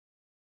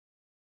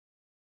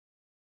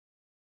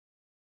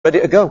Ready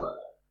to go.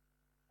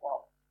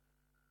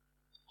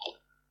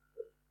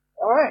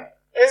 All right.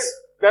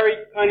 It's very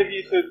kind of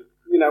you to,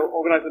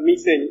 organise a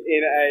meeting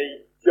in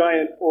a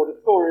giant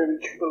auditorium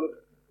full of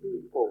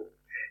people.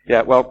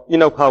 Yeah, well, you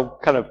know how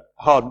kind of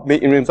hard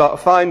meeting rooms are to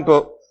find,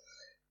 but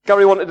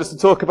Gary wanted us to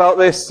talk about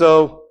this,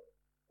 so...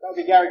 That'll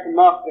be Gary from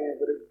marketing,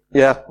 everybody.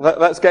 Yeah,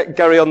 let's get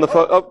Gary on the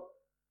phone. Oh.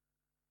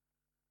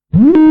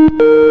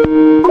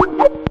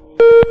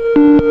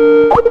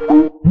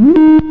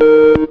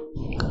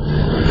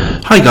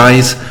 Hi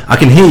guys, I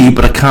can hear you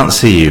but I can't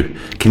see you.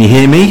 Can you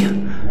hear me?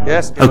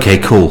 Yes. Okay,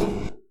 cool.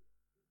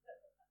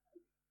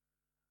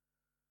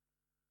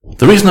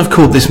 The reason I've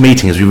called this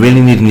meeting is we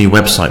really need a new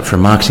website for a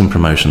marketing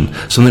promotion,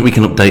 something we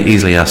can update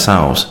easily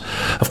ourselves.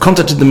 I've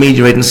contacted the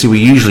media agency we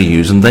usually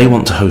use and they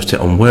want to host it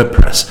on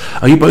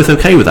WordPress. Are you both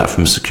okay with that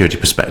from a security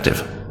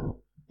perspective?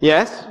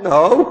 Yes?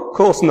 No, of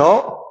course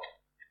not.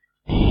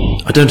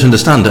 I don't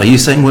understand. Are you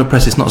saying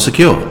WordPress is not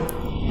secure?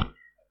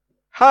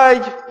 Hi,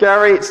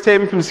 Gary, it's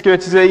Tim from the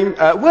security team.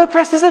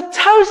 WordPress is a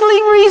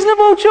totally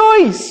reasonable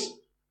choice.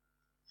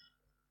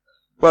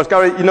 Well,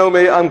 Gary, you know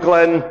me, I'm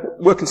Glenn,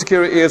 work in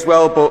security as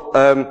well, but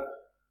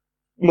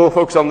more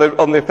focused on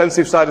the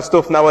offensive side of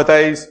stuff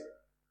nowadays.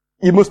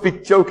 You must be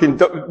joking.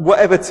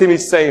 Whatever Tim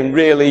is saying,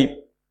 really,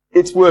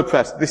 it's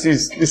WordPress. This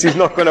is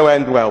not going to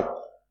end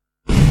well.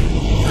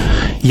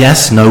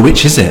 Yes, no,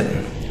 which is it?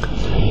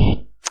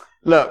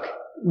 Look,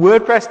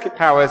 WordPress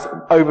powers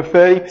over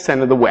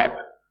 30% of the web.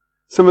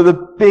 Some of the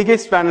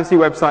biggest fantasy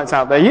websites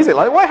out there use it,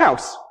 like the White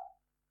House.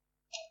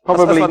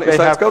 Probably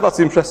that's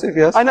impressive,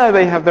 yes. I know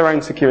they have their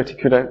own security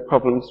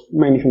problems,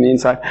 mainly from the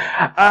inside.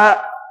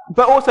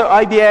 But also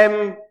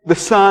IBM, The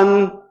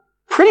Sun,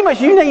 pretty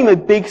much you name a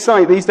big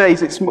site these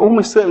days, it's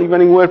almost certainly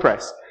running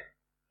WordPress.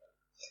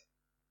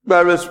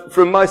 Whereas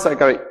from my side,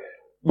 Gary,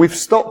 we've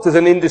stopped as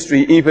an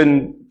industry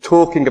even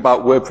talking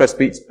about WordPress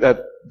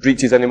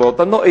breaches anymore.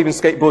 They're not even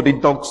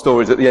skateboarding dog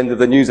stories at the end of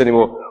the news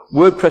anymore.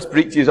 WordPress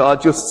breaches are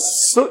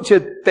just such a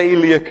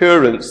daily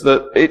occurrence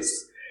that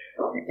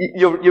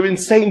you're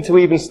insane to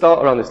even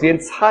start around this. The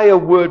entire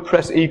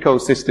WordPress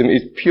ecosystem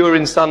is pure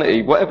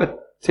insanity. Whatever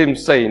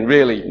Tim's saying,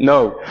 really,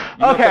 no.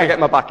 You're not going to get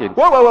my back in.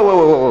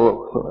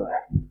 Whoa.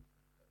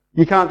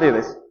 You can't do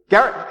this.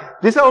 Garrett,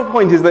 this whole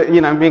point is that, me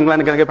and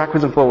Glenn are going to go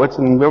backwards and forwards,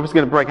 and we're obviously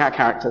going to break out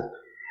characters.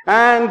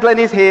 And Glenn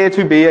is here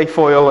to be a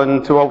foil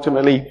and to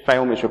ultimately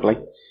fail miserably.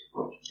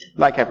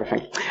 Like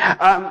everything.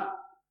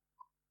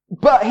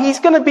 But he's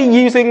going to be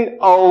using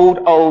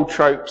old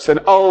tropes and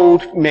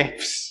old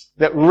myths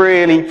that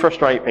really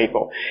frustrate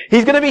people.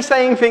 He's going to be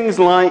saying things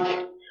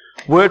like,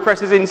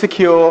 WordPress is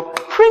insecure,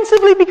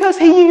 principally because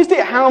he used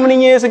it how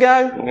many years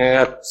ago?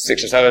 Yeah,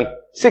 6 or 7.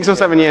 6 or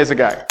 7 years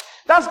ago.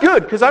 That's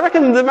good, because I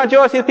reckon the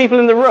majority of the people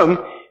in the room,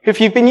 if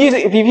you've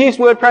used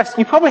WordPress,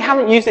 you probably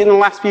haven't used it in the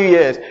last few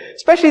years.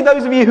 Especially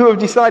those of you who have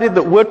decided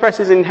that WordPress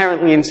is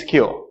inherently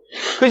insecure.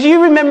 Because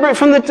you remember it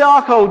from the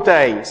dark old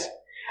days.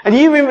 And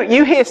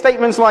you hear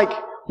statements like,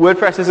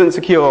 WordPress isn't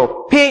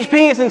secure,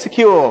 PHP isn't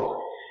secure.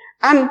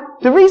 And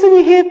the reason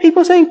you hear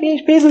people saying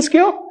PHP isn't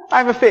secure, I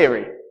have a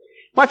theory.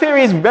 My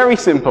theory is very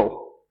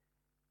simple.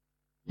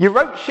 You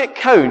wrote shit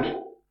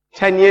code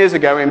 10 years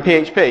ago in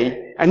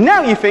PHP, and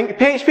now you think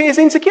PHP is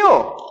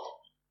insecure.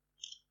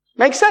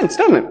 Makes sense,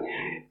 doesn't it?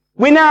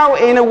 We're now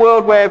in a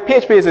world where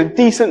PHP is a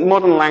decent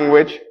modern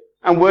language,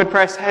 and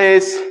WordPress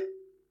is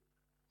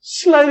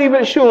slowly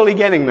but surely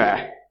getting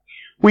there.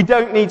 We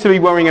don't need to be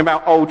worrying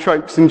about old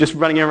tropes and just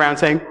running around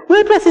saying,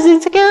 WordPress is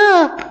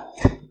insecure.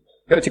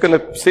 You're going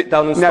to sit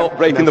down and stop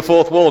breaking the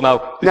fourth wall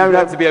now. This is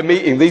meant to be a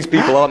meeting. These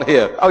people aren't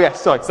here. Oh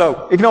yes, sorry.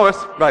 So, ignore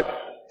us. Right.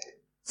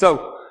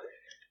 So,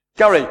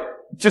 Gary,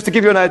 just to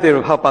give you an idea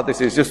of how bad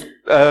this is, just in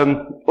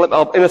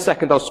a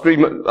second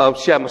I'll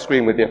share my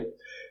screen with you.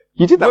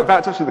 You did that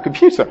without touching the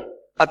computer.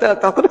 I've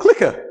got a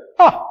clicker.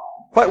 Ah.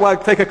 Quite why I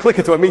take a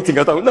clicker to a meeting,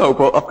 I don't know,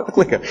 but I've got a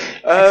clicker.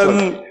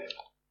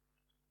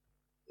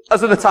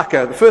 As an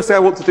attacker, the first thing I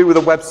want to do with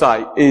a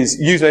website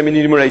is username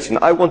enumeration.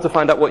 I want to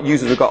find out what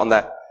users have got on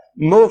there.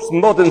 Most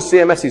modern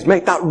CMSs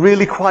make that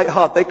really quite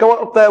hard. They go out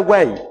of their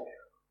way.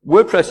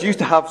 WordPress used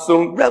to have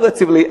some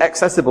relatively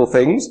accessible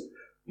things.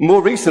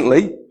 More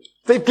recently,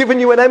 they've given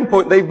you an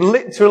endpoint. They've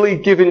literally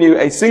given you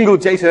a single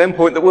JSON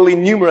endpoint that will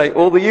enumerate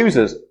all the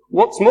users.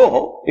 What's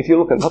more, if you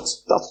look at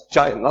that's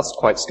giant. That's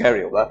quite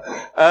scary up there.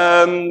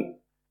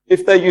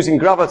 If they're using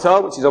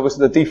Gravatar, which is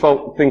obviously the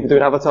default thing for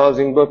doing avatars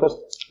in WordPress,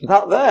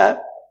 that there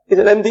is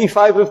an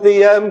MD5 of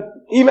the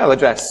email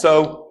address.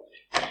 So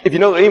if you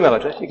know their email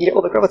address, you can get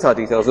all the Gravatar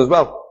details as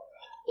well.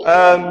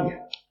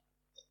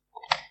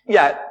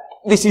 Yeah,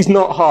 this is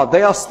not hard.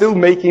 They are still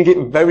making it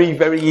very,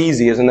 very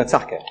easy as an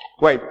attacker.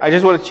 Wait, I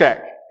just want to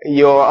check.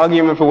 Your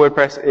argument for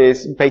WordPress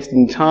is based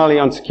entirely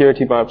on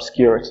security by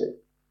obscurity.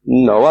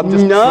 No, I'm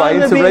just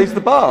trying to raise the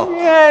bar.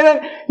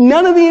 Yeah,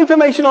 none of the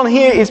information on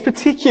here is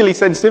particularly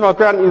sensitive. I'll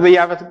grant you the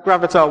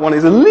Gravatar one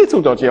is a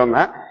little dodgy on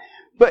that.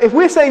 But if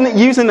we're saying that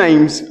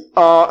usernames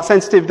are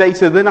sensitive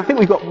data, then I think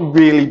we've got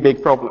really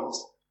big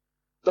problems.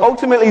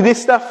 Ultimately,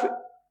 this stuff,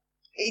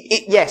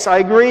 yes, I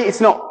agree, it's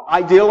not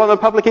ideal on a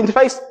public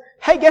interface.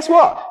 Hey, guess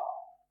what?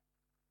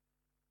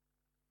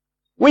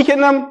 we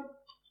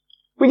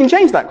can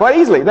change that quite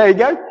easily. There you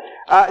go.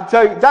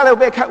 So that little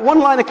bit of one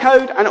line of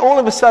code, and all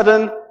of a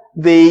sudden,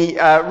 the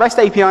REST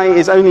API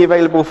is only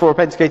available for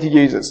authenticated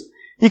users.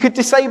 You could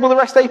disable the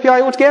REST API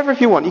altogether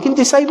if you want. You can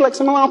disable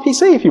XML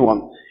RPC if you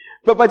want.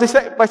 But by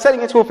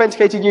setting it to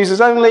authenticated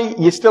users only,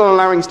 you're still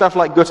allowing stuff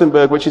like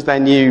Gutenberg, which is their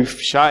new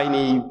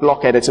shiny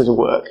block editor, to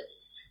work.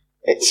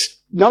 It's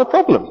not a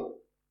problem.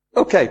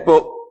 Okay,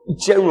 but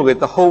generally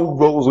the whole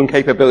roles and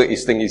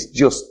capabilities thing is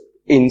just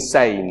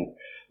insane.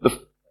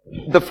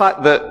 The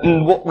fact that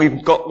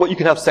what you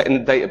can have set in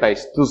the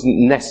database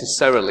doesn't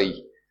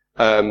necessarily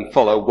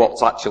follow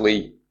what's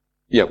actually,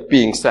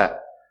 being set.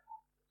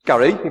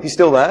 Gary, if you're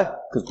still there,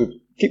 because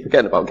we keep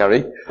forgetting about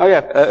Gary. Oh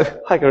yeah.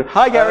 Hi Gary.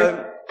 Hi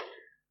Gary.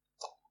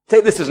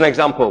 Take this as an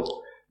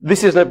example.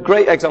 This is a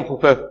great example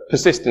for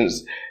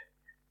persistence.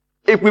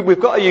 If we've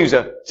got a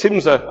user,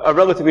 Tim's a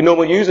relatively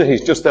normal user,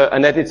 he's just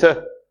an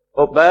editor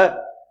up there.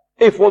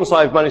 If once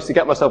I've managed to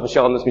get myself a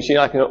shell on this machine,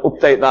 I can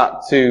update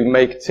that to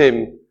make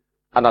Tim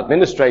an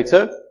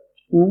administrator,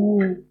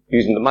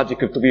 using the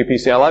magic of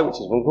WP-CLI, which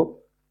is wonderful.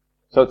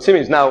 So Tim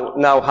is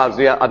now has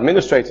the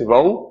administrator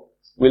role.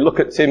 We look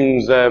at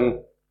Tim's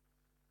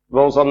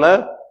roles on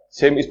there.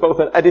 Tim is both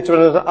an editor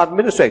and an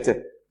administrator.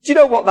 Do you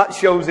know what that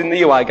shows in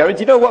the UI, Gary? Do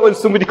you know what when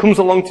somebody comes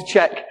along to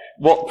check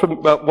what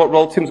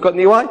role Tim's got in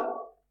the UI?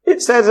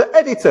 It says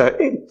editor.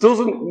 It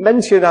doesn't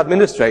mention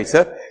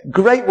administrator.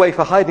 Great way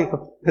for hiding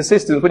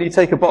persistence when you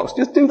take a box.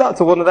 Just do that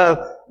to one of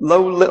their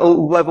low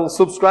little level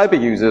subscriber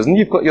users and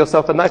you've got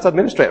yourself a nice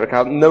administrator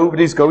account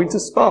nobody's going to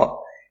spot.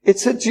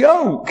 It's a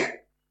joke.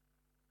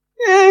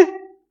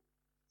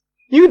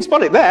 You can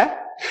spot it there.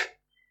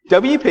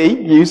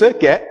 WP, user,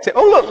 get,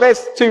 oh look,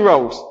 there's 2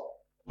 roles.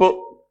 But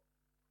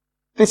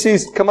this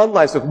is command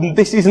line stuff.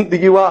 This isn't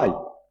the UI.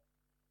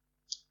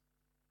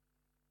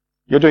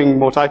 You're doing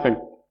more typing.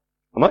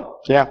 Am I?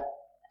 Yeah.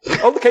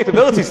 Oh, the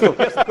capability stuff.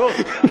 Yes, of course.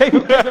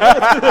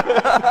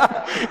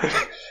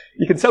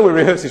 You can tell we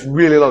rehearse this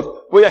really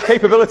long. Well, yeah,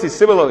 capabilities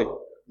similarly.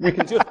 We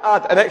can just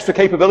add an extra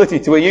capability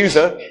to a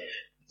user.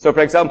 So, for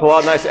example,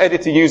 our nice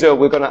editor user,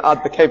 we're going to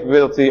add the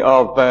capability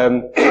of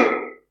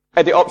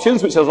edit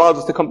options, which allows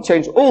us to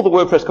change all the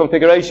WordPress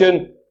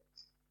configuration.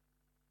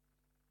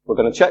 We're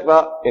going to check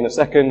that in a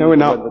second. No, we're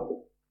not.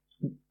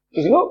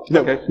 Is it not?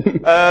 No. Okay.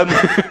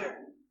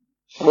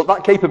 Well,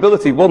 that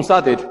capability, once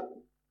added,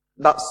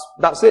 that's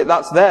it.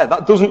 That's there.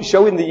 That doesn't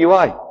show in the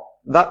UI.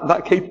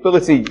 That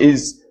capability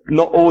is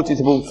not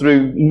auditable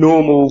through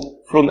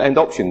normal front-end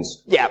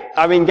options. Yeah,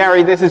 I mean,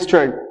 Gary, this is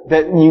true,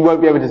 that you won't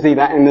be able to see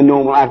that in the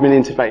normal admin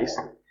interface.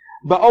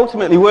 But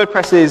ultimately,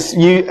 WordPress's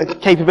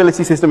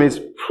capability system is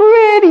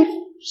pretty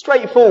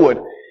straightforward.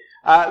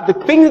 The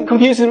thing that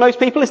confuses most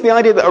people is the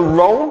idea that a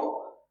role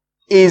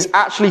is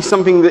actually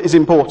something that is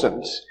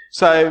important.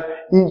 So,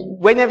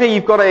 whenever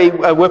you've got a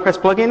WordPress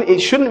plugin, it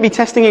shouldn't be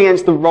testing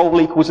against the role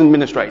equals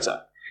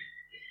administrator.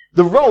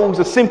 The roles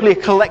are simply a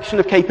collection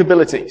of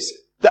capabilities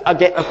that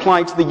get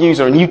applied to the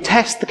user, and you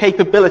test the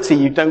capability,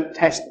 you don't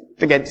test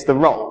against the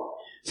role.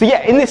 So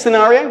yeah, in this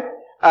scenario,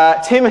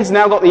 Tim has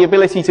now got the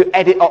ability to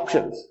edit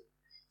options.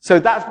 So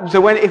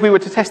if we were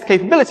to test the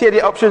capability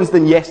edit options,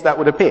 then yes, that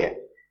would appear.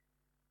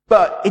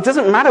 But it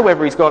doesn't matter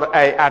whether he's got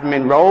an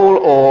admin role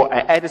or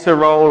an editor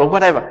role or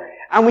whatever.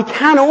 And we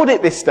can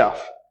audit this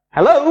stuff.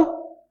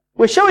 Hello?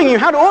 We're showing you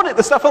how to audit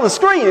the stuff on the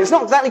screen. It's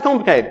not exactly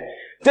complicated.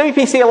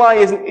 WP-CLI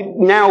is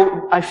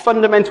now a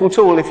fundamental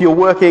tool if you're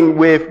working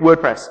with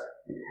WordPress.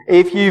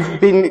 If you've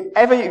been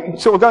ever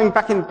sort of going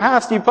back in the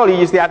past, you probably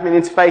use the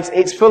admin interface.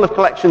 It's full of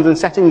collections and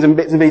settings and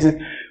bits and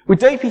pieces. With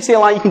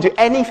WP-CLI, you can do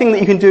anything that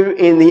you can do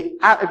in the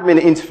admin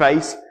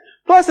interface.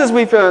 Plus, as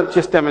we've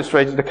just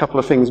demonstrated, a couple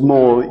of things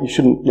more that you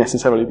shouldn't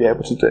necessarily be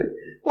able to do,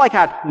 like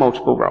add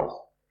multiple roles.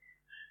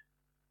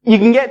 You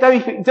can get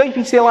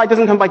WP-CLI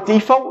doesn't come by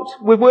default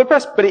with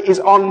WordPress, but it is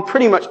on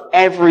pretty much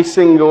every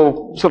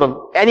single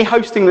any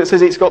hosting that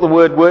says it's got the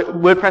word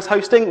WordPress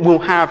hosting will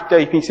have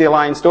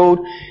WP-CLI installed.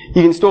 You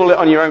can install it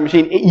on your own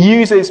machine. It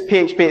uses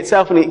PHP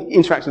itself and it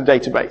interacts with the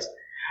database.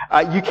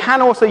 You can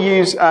also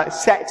use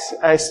set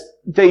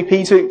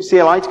WP to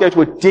CLI to go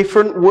to a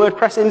different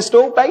WordPress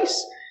install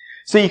base.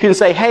 So you can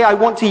say, hey, I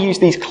want to use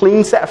these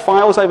clean set of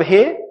files over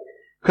here,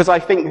 because I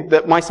think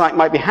that my site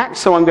might be hacked,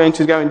 so I'm going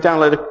to go and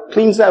download a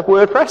clean set of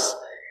WordPress,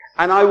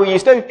 and I will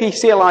use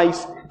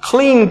WP-CLI's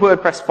clean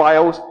WordPress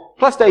files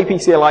plus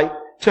WP-CLI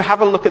to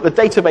have a look at the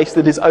database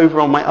that is over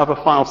on my other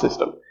file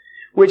system,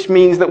 which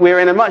means that we're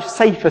in a much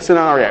safer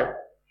scenario.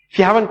 If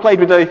you haven't played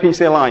with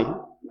WP-CLI,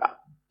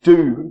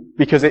 do,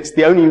 because it's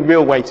the only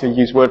real way to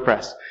use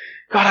WordPress.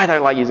 God, I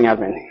don't like using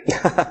admin.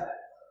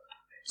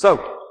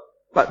 So,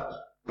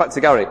 back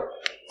to Gary.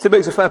 Tim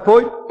makes a fair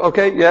point.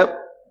 Okay, yeah.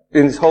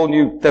 In this whole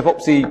new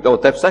DevOpsy or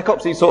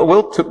DevSecOpsy sort of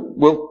world,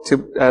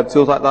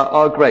 tools like that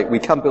are great. We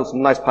can build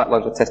some nice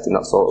pipelines for testing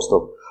that sort of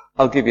stuff.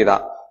 I'll give you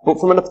that. But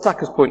from an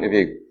attacker's point of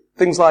view,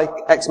 things like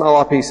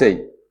XML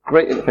RPC,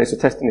 great interface for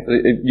testing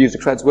if user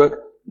creds work.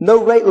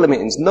 No rate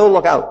limitings, no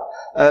logout.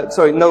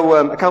 No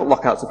account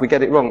lockouts if we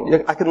get it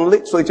wrong. I can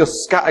literally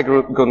just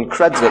scattergun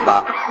creds at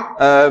that.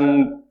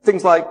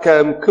 things like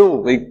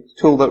Cool, the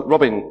tool that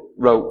Robin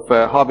wrote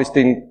for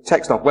harvesting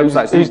text off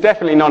websites. Who's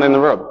definitely not in the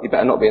room. You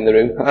better not be in the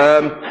room.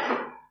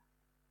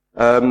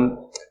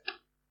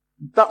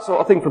 That sort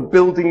of thing for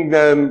building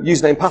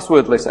username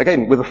password lists,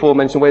 again, with the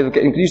aforementioned ways of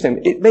getting the username,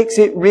 it makes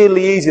it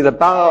really easy. The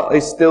bar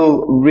is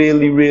still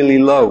really, really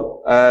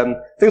low.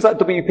 Things like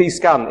WP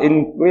Scan,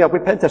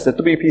 with pen testers,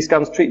 WP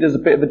Scan's treated as a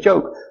bit of a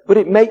joke, but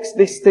it makes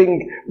this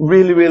thing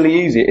really,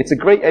 really easy. It's a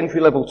great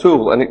entry-level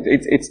tool, and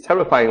it's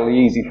terrifyingly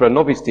easy for a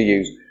novice to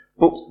use.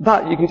 But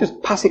that, you can just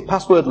pass it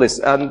password lists,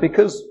 and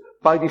because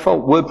by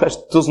default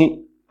WordPress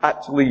doesn't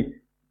actually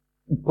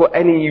put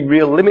any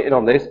real limit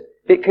on this,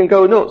 it can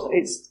go nuts.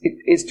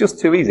 It's just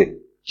too easy.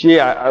 Gee,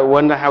 I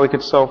wonder how we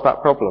could solve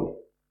that problem.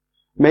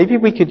 Maybe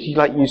we could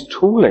use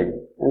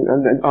tooling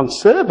and on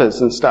servers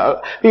and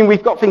stuff. I mean,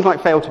 we've got things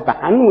like fail to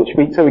ban,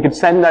 so we could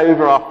send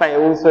over our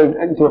fails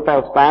into a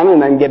fail to ban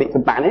and then get it to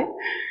ban it.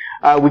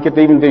 We could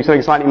even do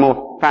something slightly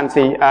more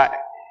fancy.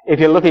 If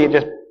you're looking at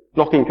just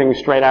blocking things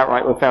straight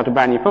outright with fail to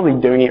ban, you're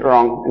probably doing it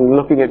wrong. And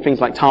looking at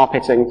things like tar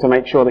pitting to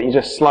make sure that you're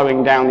just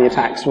slowing down the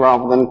attacks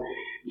rather than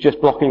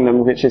just blocking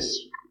them, which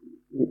is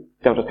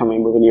they'll just come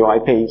in with a new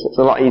IP, so it's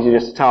a lot easier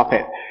just to tar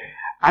pit.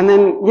 And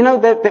then,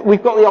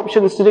 we've got the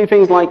options to do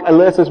things like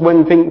alert us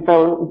when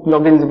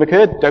logins have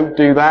occurred. Don't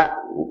do that.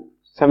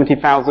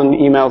 70,000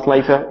 emails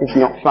later, it's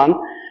not fun.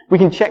 We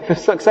can check for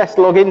success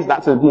logins,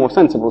 that's a more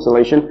sensible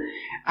solution.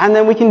 And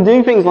then we can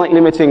do things like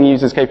limiting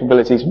users'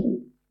 capabilities.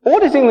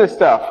 Auditing this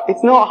stuff,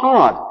 it's not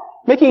hard.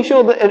 Making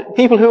sure that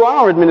people who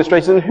are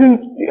administrators and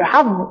who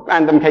have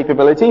random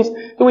capabilities,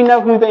 that we know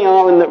who they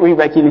are and that we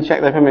regularly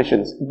check their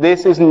permissions.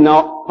 This is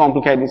not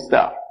complicated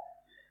stuff.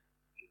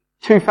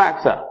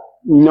 Two-factor,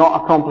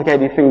 not a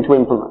complicated thing to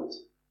implement.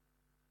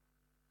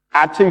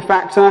 Add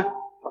two-factor,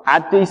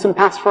 add decent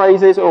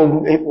passphrases,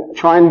 or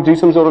try and do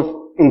some sort of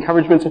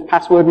encouragement of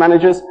password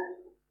managers.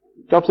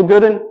 Jobs are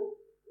good, and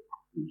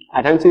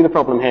I don't see the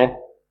problem here.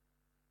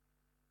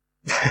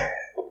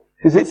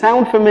 Does it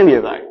sound familiar,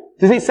 though?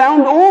 Does it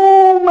sound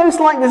almost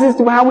like this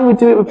is how we would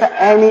do it with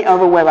any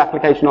other web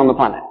application on the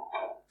planet?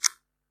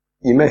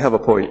 You may have a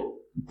point.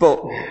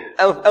 But,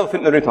 elephant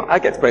in the room, I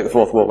get to break the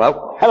fourth wall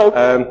now. Hello.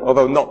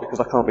 Although not,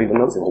 because I can't read the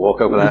notes in the walk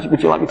over there.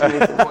 Would you like me to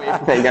read it for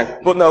you? There you go.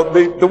 But no,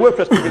 the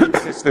WordPress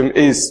plugin system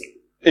is,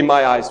 in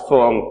my eyes,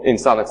 full-on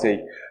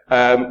insanity.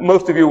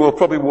 Most of you will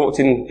probably walked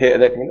in here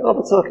today thinking, we're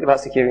talking about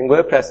securing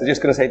WordPress. They're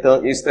just going to say,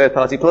 don't use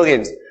third-party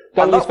plugins.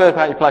 Don't use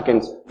third-party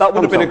plugins. That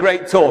would have been a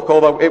great talk,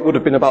 although it would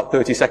have been about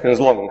 30 seconds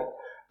long.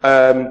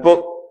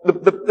 But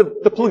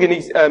the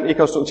plugin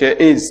ecostructure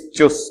is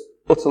just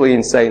utterly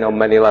insane on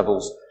many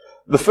levels.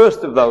 The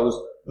first of those,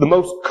 the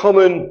most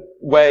common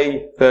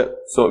way that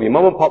sort of your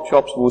mom and pop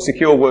shops will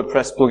secure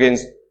WordPress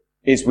plugins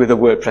is with a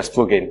WordPress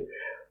plugin.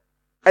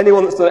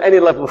 Anyone that's done any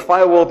level of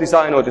firewall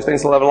design or just any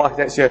level of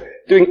architecture,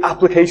 doing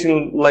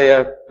application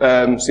layer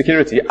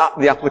security at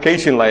the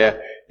application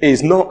layer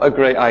is not a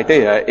great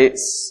idea.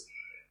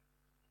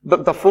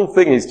 The full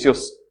thing is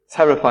just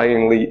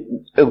terrifyingly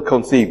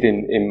ill-conceived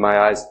in my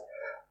eyes.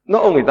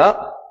 Not only that,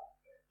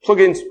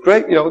 plugins,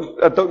 great,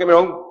 don't get me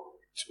wrong,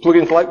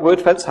 plugins like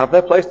WordFence have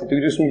their place to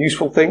do some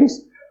useful things,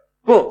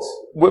 but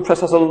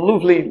WordPress has a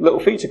lovely little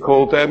feature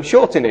called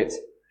Shorten It.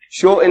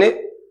 Shorten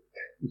It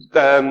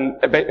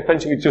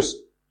eventually just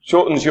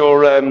shortens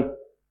your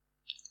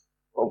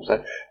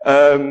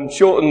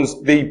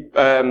shortens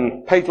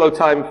the page load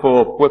time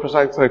for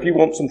WordPress. So if you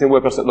want something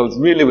WordPress that loads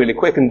really, really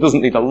quick and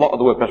doesn't need a lot of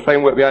the WordPress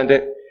framework behind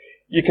it,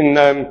 you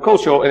can call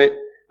Shorten It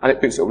and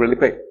it picks it up really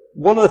quick.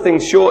 One of the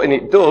things Shorten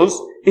It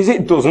does is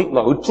it doesn't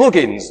load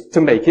plugins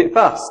to make it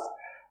fast.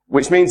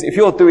 Which means if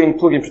you're doing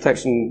plugin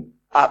protection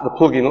at the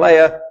plugin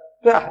layer,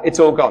 it's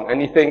all gone. And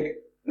you think,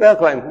 well,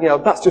 Glenn,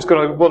 that's just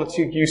going to one or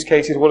two use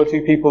cases, one or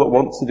two people that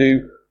want to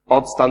do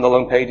odd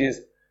standalone pages.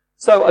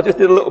 So I just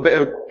did a little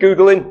bit of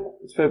Googling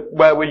for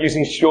where we're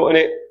using Shorten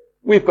It.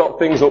 We've got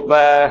things up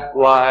there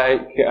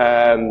like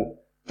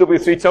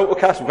W3 Total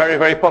Cache, very,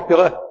 very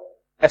popular.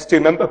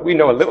 S2 Member, we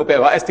know a little bit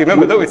about S2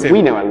 Member, don't we, Tim?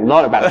 We know a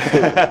lot about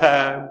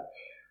it.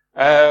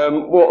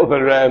 What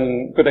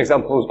other good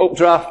examples?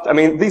 Updraft. I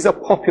mean, these are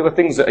popular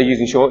things that are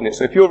using Shorten It.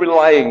 So if you're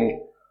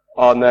relying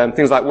on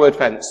things like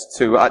WordFence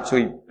to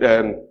actually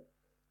do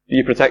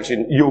your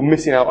protection, you're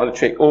missing out on a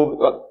trick.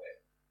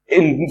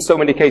 In so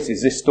many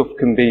cases, this stuff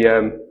can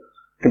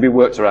be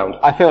worked around.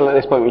 I feel at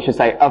this point we should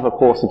say other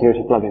core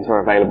security plugins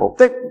are available.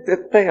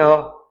 They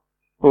are.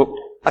 Well,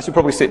 I should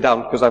probably sit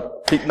down because I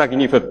keep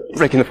nagging you for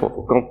breaking the fourth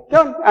wall. Go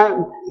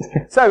on.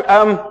 So,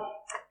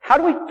 how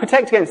do we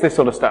protect against this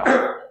sort of stuff?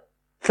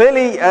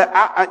 Clearly,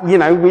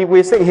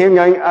 we're sitting here and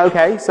going,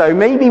 okay, so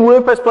maybe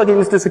WordPress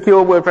plugins to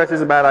secure WordPress is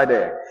a bad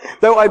idea.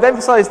 Though I've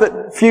emphasized that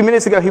a few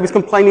minutes ago he was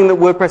complaining that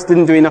WordPress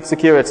didn't do enough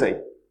security.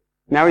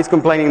 Now he's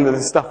complaining that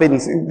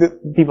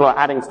that people are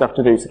adding stuff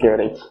to do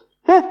security.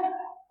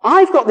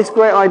 I've got this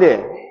great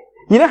idea.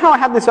 You know how I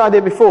had this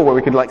idea before where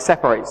we could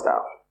separate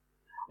stuff?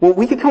 Well,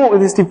 we could come up with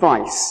this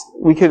device.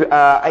 We could,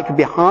 it could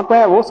be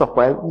hardware or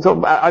software.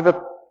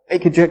 Either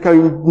it could just go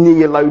near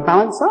your load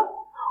balancer,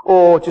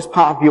 or just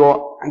part of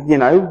your,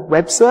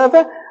 web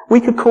server, we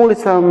could call it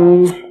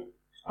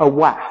a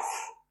WAF.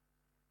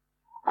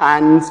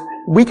 And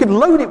we could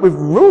load it with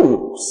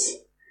rules.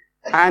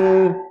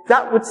 And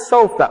that would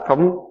solve that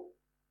problem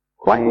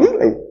quite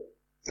neatly.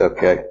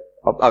 Okay,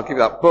 I'll give you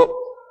that. But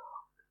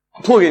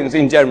plugins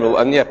in general,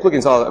 and yeah,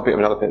 plugins are a bit of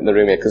an elephant in the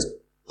room here, because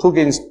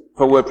plugins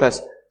for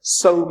WordPress,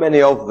 so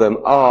many of them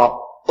are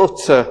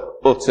utter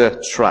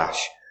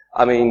trash.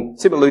 I mean,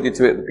 Tim alluded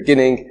to it at the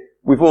beginning.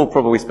 We've all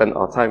probably spent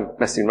our time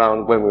messing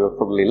around when we were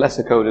probably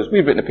lesser coders.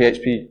 We've written a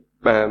PHP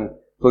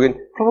plugin.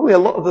 Probably a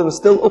lot of them are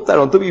still up there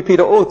on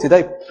wp.org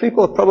today.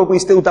 People are probably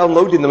still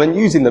downloading them and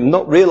using them,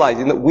 not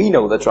realizing that we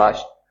know they're trash.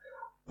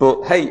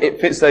 But hey, it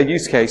fits their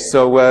use case,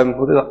 so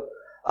we'll do that.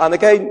 And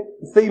again,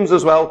 themes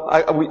as well.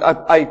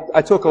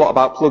 I talk a lot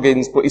about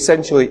plugins, but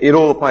essentially it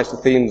all applies to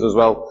themes as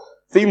well.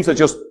 Themes are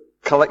just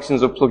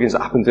collections of plugins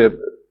that happen to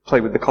play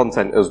with the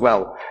content as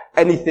well.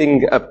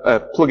 Anything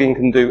a plugin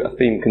can do, a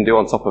theme can do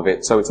on top of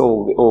it. So it's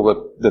all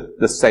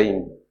the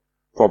same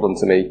problem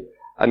to me.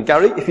 And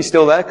Gary, if he's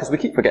still there, because we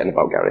keep forgetting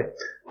about Gary.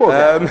 Poor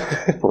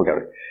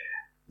Gary.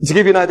 To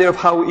give you an idea of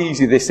how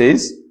easy this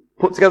is,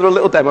 put together a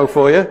little demo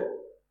for you.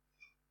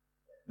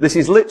 This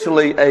is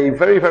literally a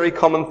very, very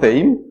common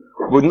theme.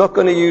 We're not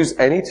going to use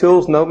any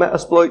tools, no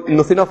Metasploit,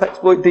 nothing off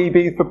Exploit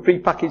DB for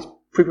prepackaged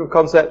proof of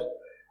concept.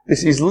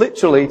 This is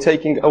literally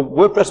taking a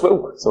WordPress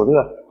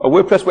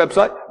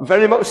website,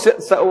 very much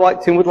set up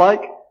like Tim would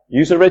like.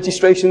 User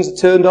registrations are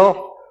turned off.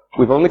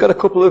 We've only got a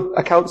couple of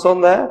accounts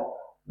on there.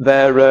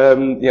 They're,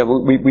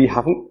 we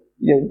haven't,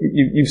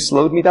 you've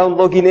slowed me down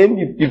logging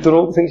in. You've done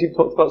all the things you've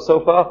talked about so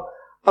far.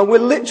 And we're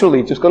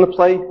literally just going to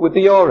play with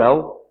the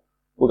URL.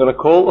 We're going to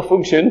call a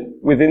function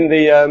within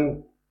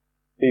the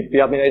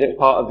admin agent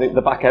part of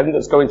the back end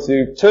that's going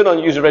to turn on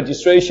user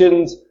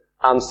registrations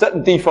and set the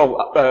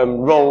default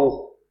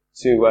role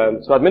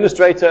to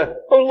administrator.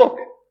 Oh look,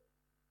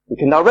 we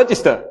can now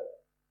register.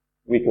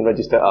 We can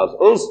register as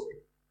us.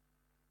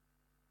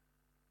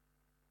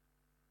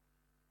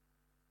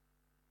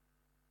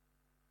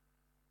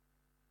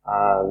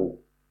 And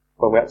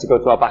when we have to go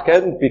to our back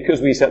end,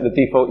 because we set the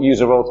default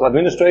user role to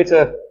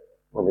administrator,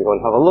 when we go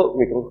and have a look,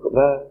 we can look up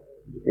there,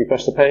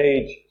 refresh the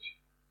page,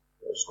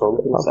 scroll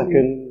up in a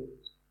second.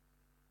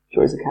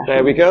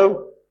 There we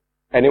go.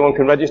 Anyone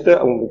can register,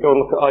 and when we go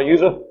and look at our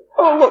user,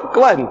 oh look,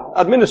 Glenn,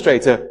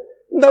 administrator.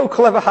 No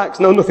clever hacks,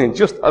 no nothing,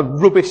 just a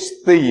rubbish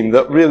theme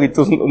that really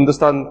doesn't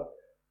understand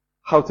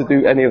how to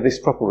do any of this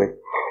properly.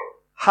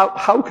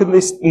 How can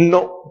this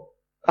not,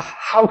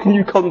 how can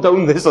you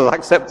condone this as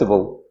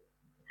acceptable?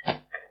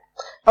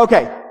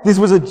 Okay, this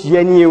was a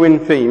genuine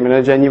theme and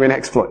a genuine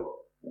exploit.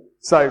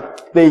 So,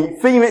 the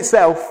theme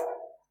itself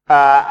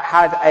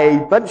had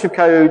a bunch of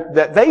code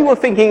that they were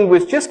thinking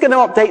was just going to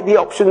update the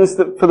options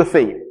for the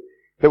theme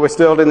that were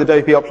stored in the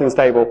WP options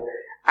table.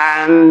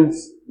 And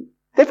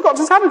they forgot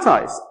to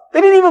sanitize.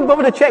 They didn't even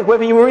bother to check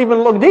whether you were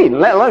even logged in,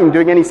 let alone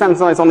doing any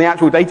sanitize on the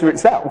actual data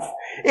itself.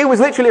 It was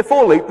literally a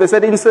for loop that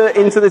said insert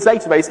into this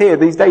database here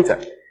these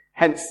data.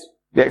 Hence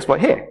the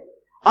exploit here.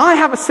 I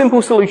have a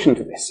simple solution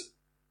to this.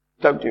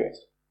 Don't do it.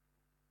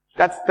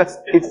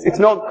 It's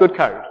not good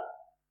code.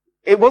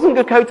 It wasn't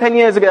good code 10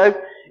 years ago.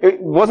 It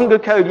wasn't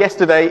good code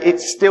yesterday.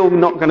 It's still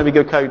not going to be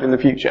good code in the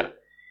future.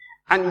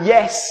 And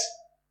yes,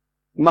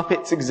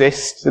 Muppets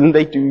exist and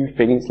they do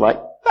things like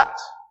that.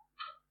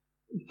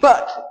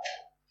 But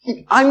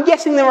I'm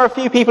guessing there are a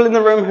few people in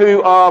the room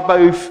who are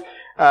both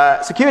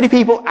security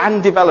people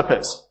and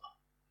developers.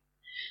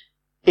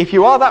 If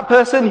you are that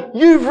person,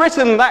 you've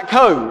written that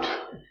code.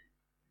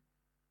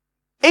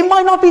 It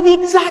might not be the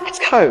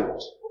exact code,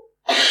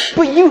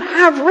 but you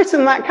have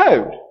written that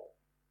code.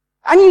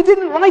 And you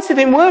didn't write it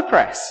in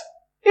WordPress.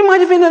 It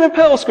might have been in a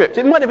Perl script,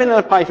 it might have been in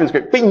a Python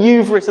script, but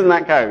you've written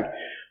that code.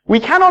 We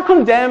cannot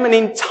condemn an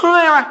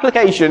entire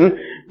application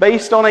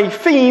based on a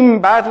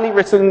theme badly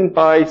written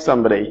by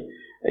somebody,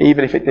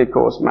 even if it did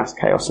cause mass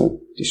chaos and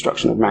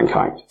destruction of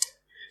mankind.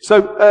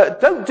 So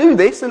don't do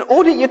this, and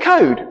audit your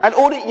code, and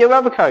audit your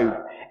other code.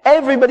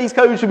 Everybody's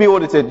code should be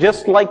audited,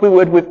 just like we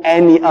would with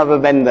any other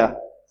vendor.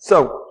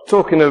 So,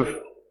 talking of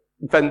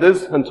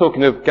vendors, and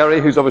talking of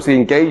Gary, who's obviously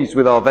engaged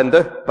with our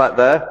vendor back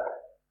there,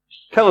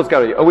 tell us,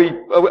 Gary, are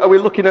we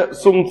looking at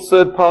some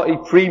third-party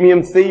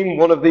premium theme,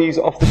 one of these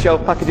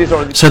off-the-shelf packages?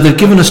 Or so they've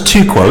given us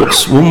two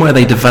quotes, one where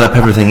they develop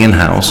everything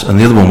in-house, and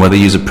the other one where they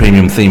use a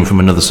premium theme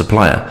from another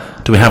supplier.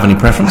 Do we have any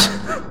preference?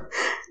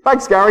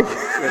 Thanks, Gary.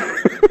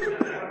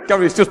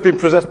 Gary's just been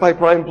possessed by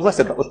Brian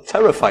Blessed. That was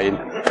terrifying.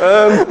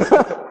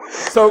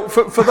 So,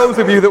 for those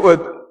of you that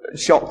were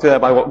shocked there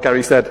by what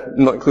Gary said,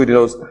 not including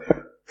us,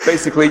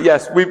 basically,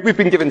 yes, we've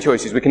been given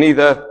choices. We can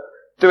either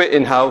do it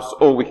in-house,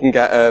 or we can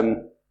get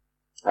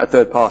a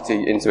third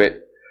party into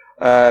it.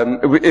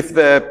 If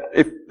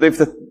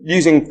they're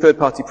using third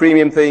party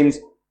premium themes,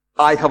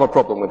 I have a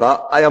problem with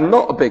that. I am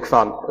not a big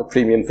fan of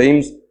premium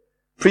themes.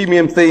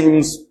 Premium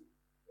themes,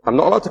 I'm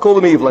not allowed to call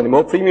them evil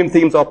anymore. Premium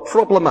themes are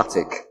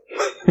problematic.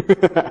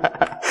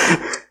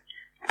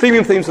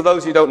 Premium themes, for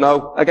those who don't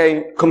know,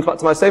 again, comes back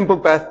to my same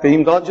bugbear.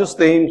 Themes aren't just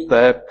themes.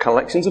 They're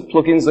collections of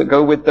plugins that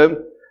go with them.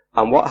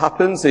 And what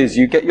happens is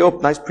you get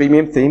your nice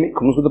premium theme. It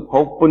comes with a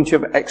whole bunch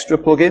of extra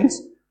plugins.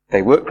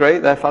 They work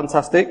great. They're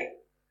fantastic.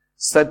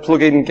 Said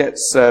plugin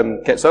gets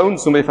owned.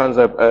 Somebody finds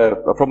a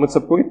problem with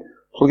subplugin.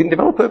 Plugin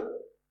developer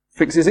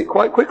fixes it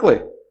quite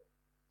quickly.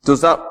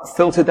 Does that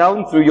filter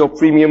down through your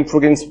premium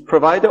plugins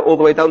provider all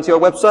the way down to your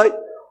website?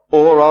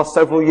 Or are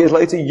several years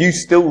later you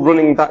still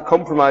running that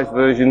compromised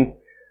version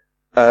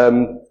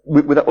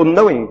without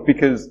unknowing?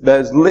 Because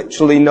there's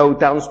literally no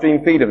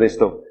downstream feed of this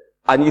stuff.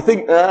 And you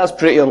think, that's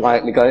pretty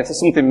unlikely, guys. If there's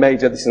something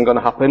major, this isn't going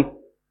to happen.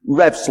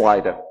 Rev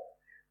Slider.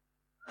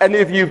 Any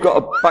of you who've got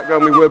a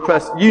background with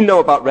WordPress, you know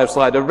about Rev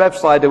Slider. Rev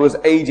Slider was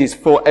ages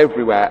for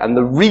everywhere. And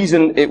the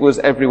reason it was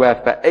everywhere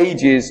for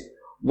ages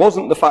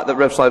wasn't the fact that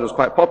Rev Slider was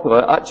quite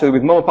popular. Actually,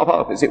 with more pop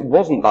outfits, it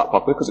wasn't that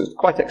popular because it was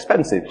quite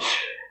expensive.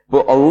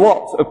 But a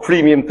lot of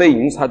premium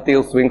themes had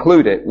deals to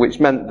include it, which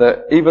meant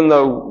that even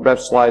though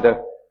Rev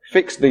Slider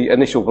fixed the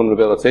initial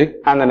vulnerability,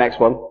 And the next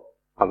one.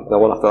 and the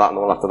one after that and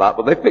the one after that,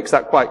 but they fixed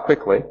that quite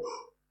quickly,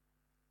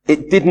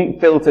 it didn't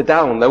filter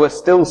down. There were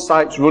still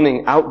sites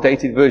running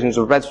outdated versions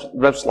of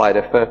Rev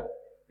Slider for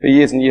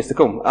years and years to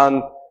come.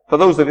 And for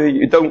those of you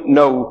who don't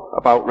know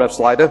about Rev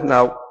Slider,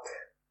 now,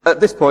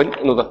 at this point,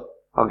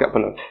 I'll get up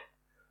and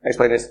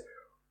explain this.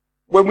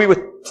 When we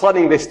were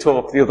planning this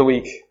talk the other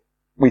week,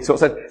 we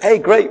sort of said, hey,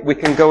 great, we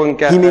can go and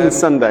get... He means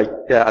Sunday.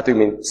 Yeah, I do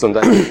mean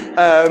Sunday.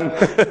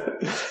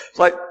 It's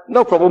like,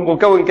 no problem, we'll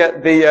go and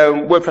get the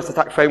WordPress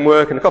attack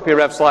framework and a copy of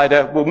Rev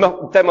Slider.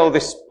 We'll demo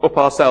this up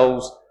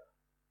ourselves.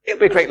 It'll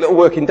be a great little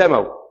working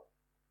demo.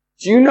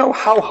 Do you know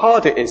how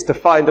hard it is to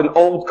find an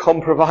old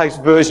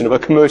compromised version of a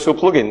commercial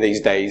plugin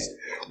these days?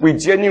 We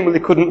genuinely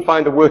couldn't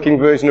find a working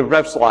version of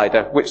Rev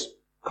Slider, which,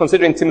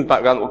 considering Tim's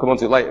background that we'll come on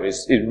to later,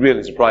 is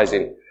really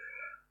surprising.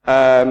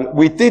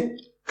 We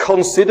did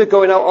consider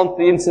going out onto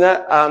the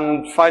internet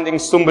and finding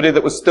somebody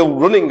that was still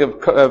running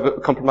a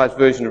compromised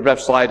version of Rev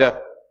Slider,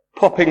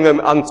 popping them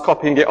and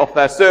copying it off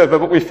their server,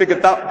 but we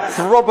figured that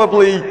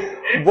probably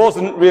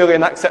wasn't really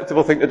an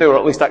acceptable thing to do, or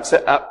at least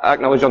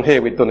acknowledge on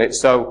here we'd done it.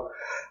 So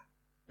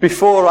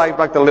before I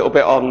bagged a little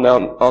bit on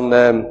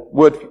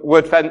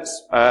WordFence,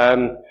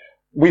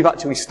 we've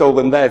actually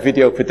stolen their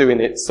video for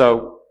doing it.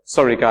 So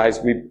sorry guys,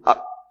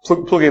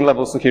 plugin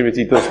level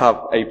security does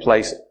have a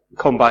place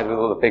combined with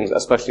other things,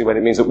 especially when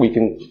it means that we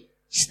can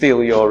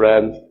steal your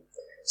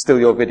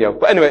video.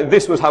 But anyway,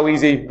 this was how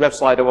easy Rev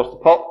Slider was to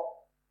pop.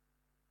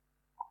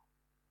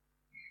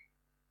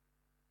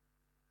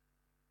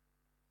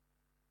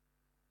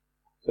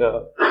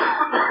 So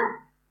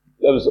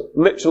there was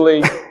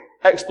literally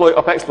exploit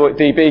of exploit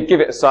DB, give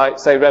it a site,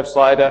 say Rev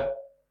Slider.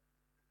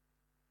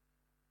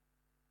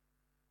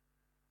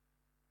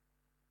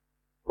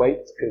 Wait,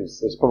 because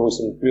there's probably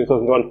some real stuff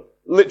going on.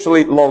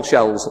 Literally lol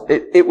shells.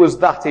 It was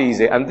that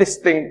easy. And this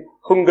thing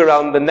hung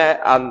around the net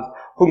and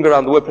hung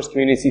around the WordPress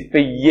community for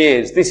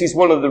years. This is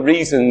one of the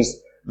reasons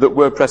that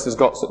WordPress has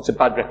got such a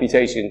bad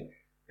reputation,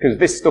 because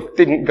this stuff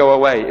didn't go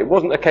away. It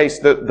wasn't a case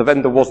that the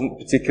vendor wasn't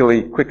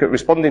particularly quick at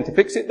responding to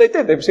fix it. They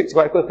did. They fixed it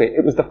quite quickly.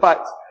 It was the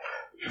fact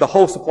the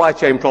whole supply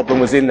chain problem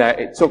was in there.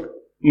 It took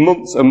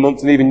months and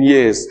months and even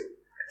years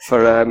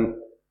for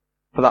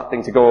that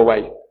thing to go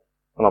away.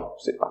 And I'll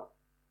sit back.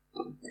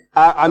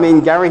 I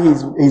mean, Gary,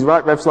 he's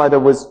right. Rev Slider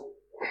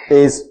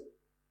is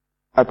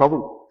a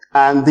problem.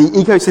 And the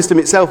ecosystem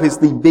itself is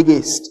the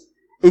biggest.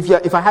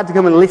 If I had to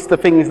come and list the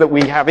things that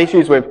we have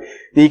issues with,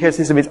 the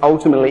ecosystem is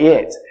ultimately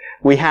it.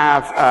 We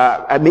have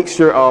a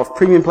mixture of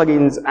premium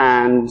plugins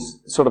and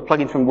sort of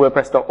plugins from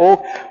WordPress.org.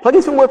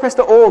 Plugins from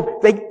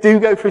WordPress.org, they do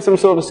go through some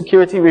sort of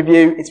security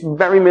review. It's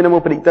very minimal,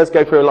 but it does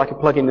go through like a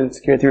plugin and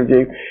security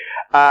review.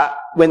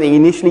 When they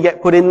initially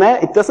get put in there,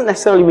 it doesn't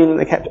necessarily mean that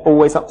they're kept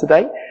always up to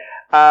date.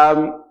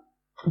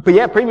 But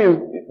yeah,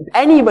 premium,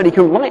 anybody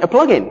can write a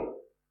plugin.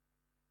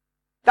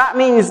 That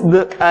means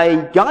that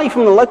a guy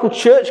from the local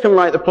church can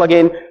write the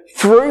plugin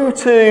through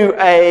to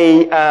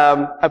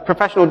a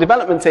professional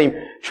development team.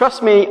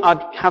 Trust me,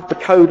 I'd have the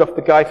code off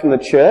the guy from the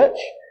church,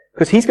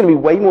 because he's going to be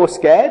way more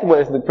scared,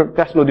 whereas the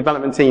professional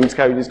development team's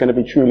code is going to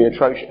be truly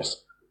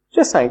atrocious.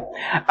 Just saying.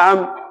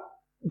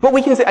 But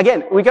we can say,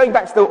 again, we're going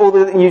back to all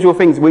the usual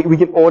things. We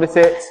can audit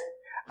it.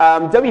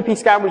 WP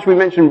Scan, which we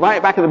mentioned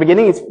right back at the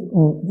beginning, is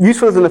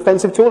useful as an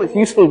offensive tool. It's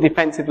useful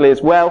defensively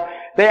as well.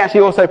 They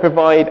actually also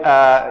provide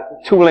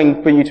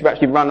tooling for you to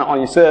actually run it on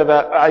your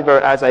server, either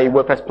as a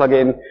WordPress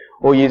plugin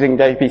or using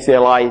WP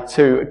CLI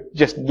to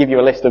just give you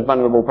a list of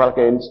vulnerable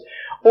plugins.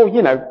 Or,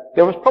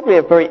 there was probably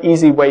a very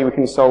easy way we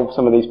can solve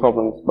some of these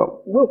problems. But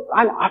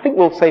I think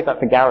we'll save that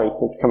for Gary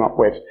to come up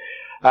with.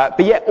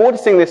 But yeah,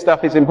 auditing this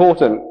stuff is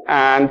important.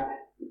 And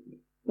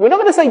we're not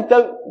going to say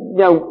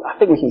I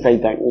think we can say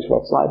don't use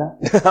Rev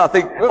Slider. I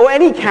think, or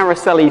any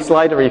carousel-y,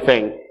 slidery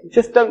thing.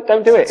 Just don't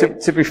do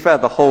it. To be fair,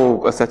 the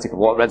whole aesthetic of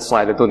what Rev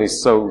Slider done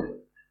is so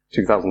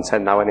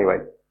 2010 now anyway.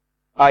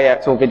 Oh yeah,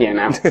 it's all video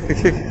now.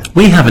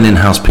 We have an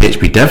in-house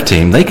PHP dev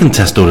team. They can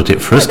test audit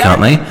it for us,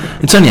 can't they?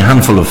 It's only a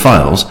handful of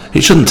files.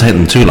 It shouldn't take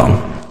them too long.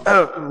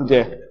 Oh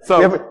dear. So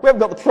we haven't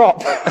got the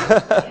prop.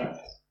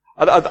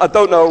 I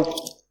don't know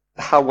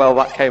how well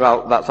that came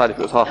out that side, if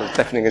it was half as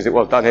deafening as it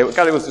was down here. But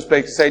Gary was just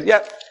basically saying,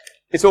 yeah,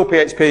 It's all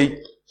PHP.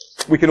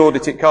 We can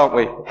audit it, can't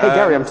we? Hey,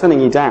 Gary, I'm turning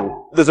you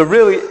down. There's a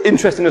really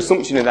interesting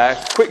assumption in there.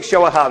 Quick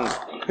show of hands.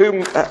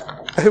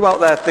 Who out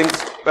there thinks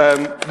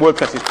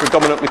WordPress is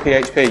predominantly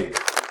PHP?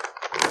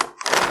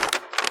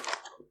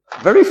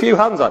 Very few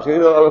hands, actually.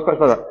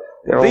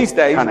 These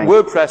days,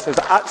 WordPress has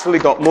actually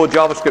got more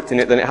JavaScript in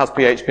it than it has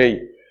PHP.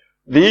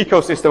 The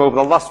ecosystem over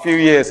the last few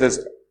years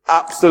has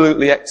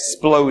absolutely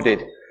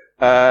exploded.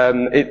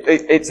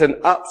 It's an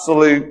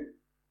absolute,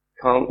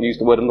 can't use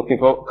the word I'm looking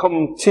for,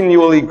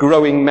 continually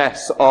growing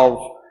mess of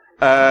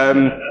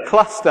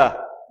cluster.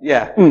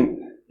 Yeah.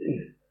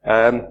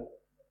 I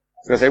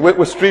was going to say,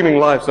 we're streaming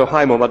live, so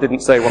hi Mum, I didn't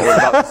say what I was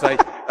about to say.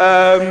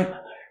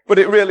 But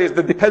it really is,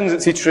 the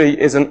dependency tree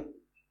is an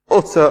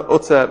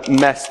utter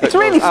mess. It's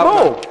really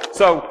small.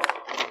 So,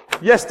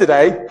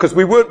 yesterday, because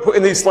we weren't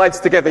putting these slides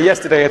together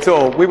yesterday at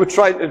all, we were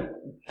trying to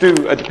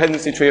do a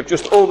dependency tree of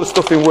just all the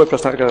stuff in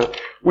WordPress.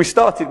 We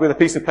started with a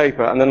piece of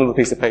paper and then another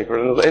piece of paper,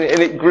 and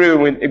it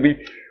grew, and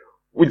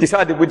we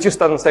decided we'd just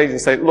stand on stage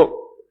and say, look,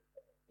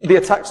 the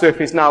attack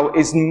surface now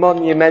is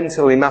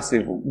monumentally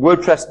massive.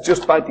 WordPress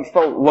just by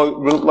default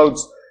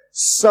loads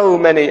so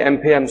many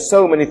NPM,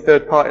 so many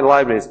third-party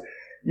libraries.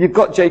 You've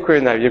got jQuery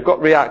in there, you've got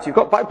React, you've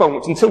got Backbone,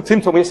 which until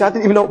Tim told me, I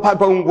didn't even know what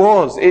Backbone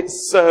was.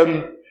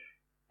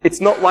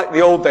 It's not like the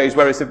old days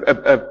where it's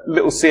a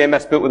little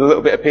CMS built with a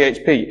little bit of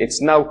PHP.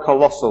 It's now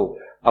colossal.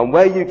 And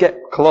where you get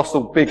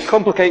colossal, big,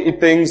 complicated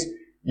things,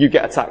 you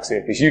get attack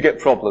surface, you get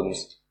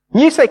problems.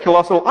 You say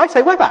colossal, I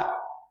say web app.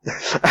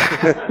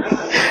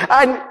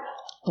 And,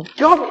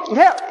 God,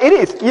 yeah, it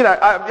is.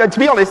 To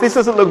be honest, this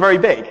doesn't look very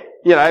big.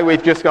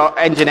 We've just got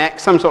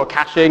Nginx, some sort of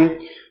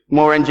caching,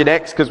 more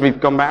Nginx because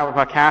we've gone out of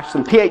our cache,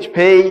 some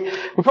PHP.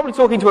 We're probably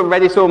talking to a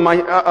Redis or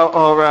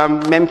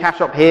Memcache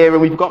up here, and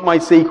we've got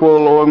MySQL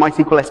or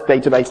MySQL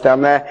database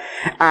down there.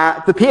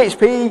 The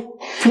PHP,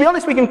 to be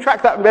honest, we can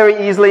track that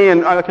very easily,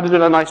 and I could have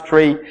done a nice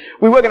tree.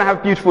 We were going to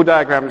have beautiful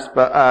diagrams,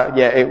 but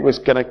it was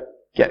going to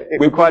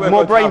required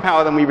more brain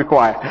power than we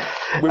require.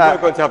 We were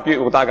going to have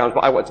beautiful diagrams,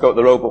 but I wanted to go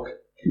to the roadbook.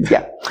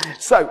 Yeah.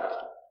 So,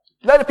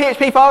 load of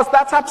PHP files,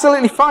 that's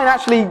absolutely fine.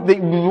 Actually,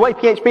 the way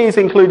PHP is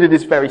included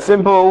is very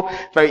simple,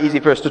 very easy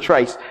for us to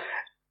trace.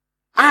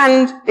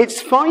 And it's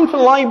fine for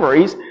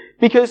libraries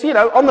because,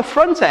 on the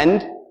front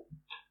end,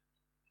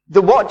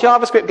 what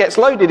JavaScript gets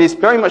loaded is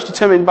very much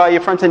determined by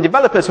your front-end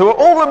developers who are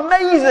all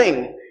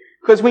amazing.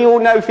 Because we all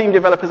know theme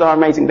developers are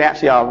amazing. They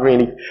actually are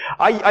really.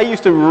 I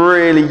used to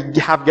really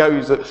have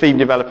goes at theme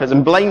developers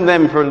and blame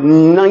them for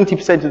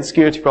 90% of the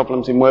security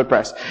problems in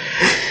WordPress.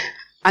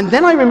 And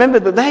then I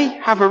remembered that they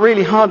have a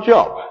really hard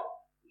job.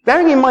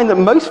 Bearing in mind that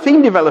most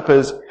theme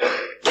developers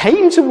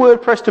came to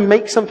WordPress to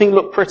make something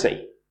look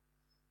pretty.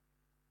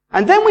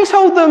 And then we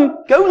told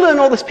them, go learn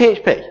all this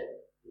PHP.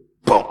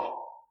 Boom.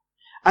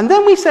 And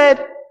then we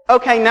said,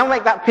 okay, now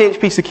make that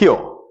PHP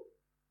secure.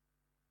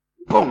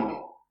 Boom.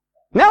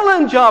 Now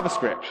learn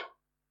JavaScript.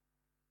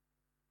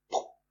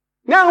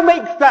 Now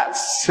make that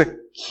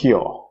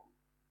secure.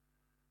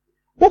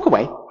 Walk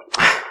away.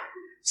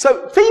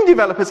 So theme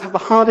developers have the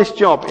hardest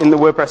job in the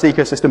WordPress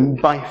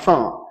ecosystem by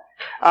far.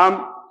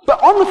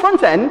 But on the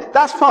front end,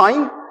 that's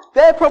fine.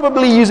 They're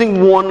probably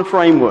using one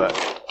framework.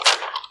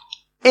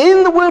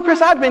 In the WordPress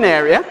admin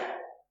area,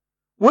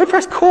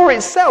 WordPress core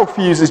itself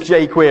uses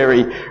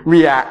jQuery,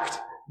 React,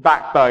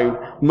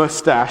 Backbone,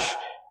 Mustache,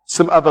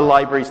 some other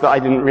libraries that I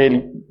didn't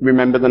really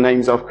remember the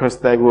names of because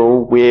they were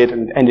all weird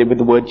and ended with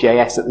the word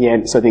JS at the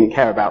end, so I didn't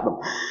care about them.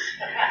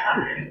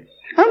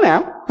 Oh,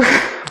 now.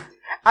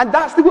 And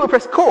that's the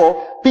WordPress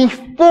core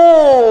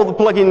before the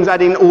plugins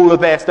add in all of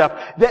their stuff.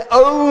 Their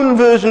own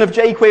version of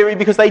jQuery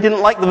because they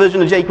didn't like the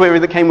version of jQuery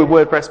that came with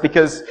WordPress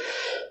because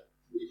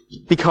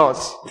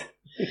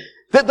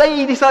that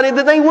they decided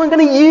that they weren't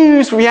going to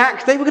use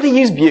React, they were going to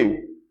use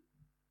Vue.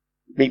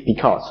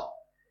 Because.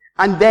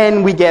 And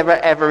then we get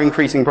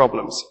ever-increasing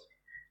problems.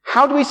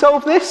 How do we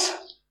solve this?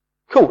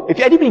 Cool. If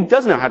anybody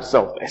does know how to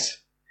solve this,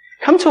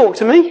 come talk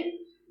to me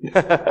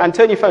and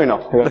turn your phone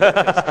off.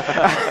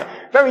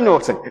 Very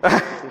naughty.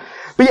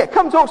 But yeah,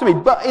 come talk to me.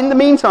 But in the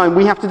meantime,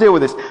 we have to deal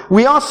with this.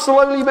 We are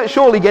slowly but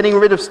surely getting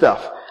rid of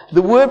stuff.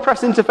 The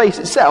WordPress interface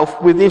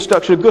itself, with the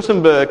introduction of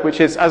Gutenberg,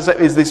 which is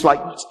this like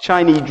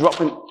shiny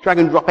drag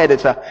and drop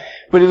editor,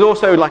 but is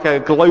also like a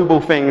global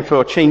thing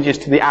for changes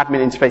to the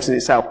admin interface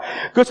itself.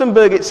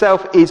 Gutenberg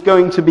itself is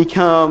going to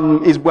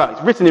become, it's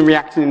written in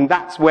React, and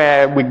that's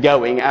where we're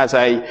going as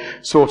a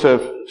sort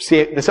of,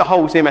 this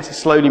whole CMS is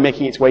slowly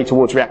making its way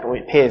towards React, or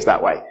it appears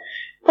that way.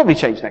 Probably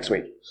change next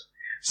week.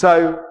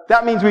 So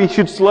that means we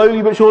should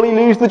slowly but surely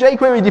lose the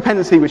jQuery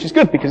dependency, which is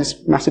good because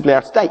it's massively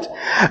out of date.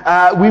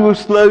 We will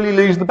slowly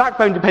lose the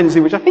Backbone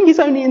dependency, which I think is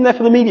only in there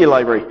for the media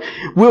library.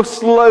 We'll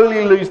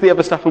slowly lose the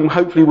other stuff, and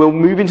hopefully we'll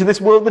move into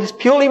this world that is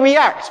purely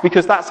React,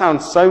 because that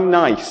sounds so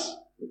nice.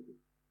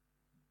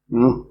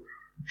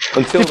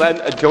 Until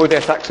then, enjoy the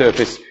attack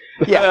surface.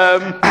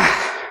 Yeah.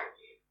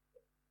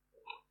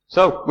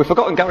 So, we've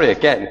forgotten Gary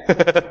again.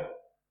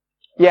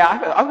 Yeah,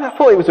 I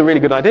thought it was a really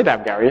good idea to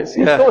have Gary. It's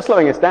sort of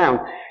slowing us down.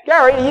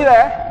 Gary, are you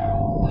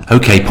there?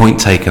 Okay, point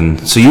taken.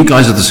 So you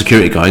guys are the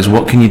security guys.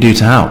 What can you do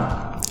to help?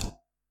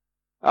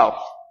 Oh.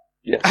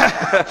 Yeah.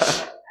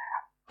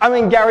 I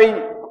mean,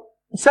 Gary,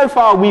 so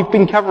far we've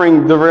been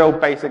covering the real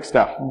basic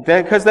stuff,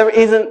 because there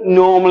isn't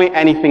normally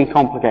anything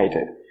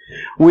complicated.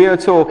 We are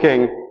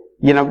talking,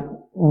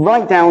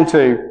 right down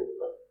to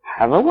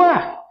have a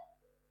laugh.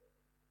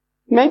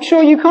 Make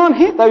sure you can't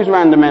hit those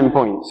random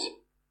endpoints.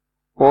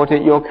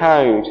 Audit your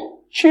code.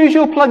 Choose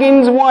your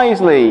plugins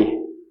wisely.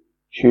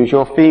 Choose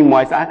your theme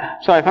wisely.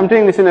 Sorry, if I'm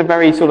doing this in a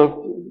very sort of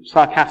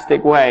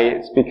sarcastic way,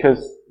 it's because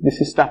this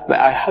is stuff that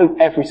I hope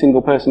every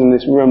single person in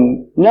this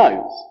room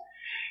knows.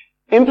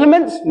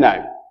 Implements?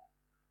 No.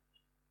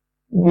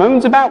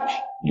 Moans about?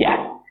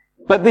 Yeah.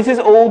 But this is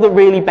all the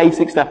really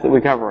basic stuff that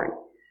we're covering.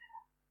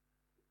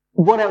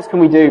 What else can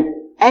we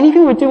do?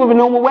 Anything we do with a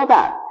normal web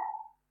app.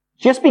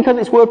 Just because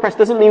it's WordPress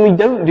doesn't mean we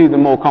don't do the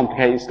more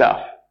complicated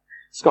stuff.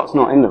 Scott's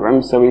not in the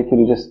room, so we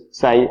can just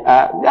say,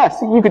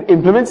 yes, you could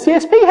implement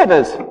CSP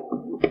headers.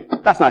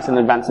 That's nice and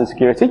advanced in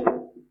security.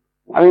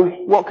 I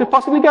mean, what could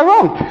possibly go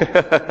wrong?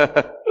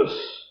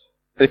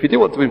 If you do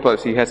want to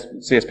implement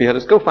CSP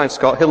headers, go find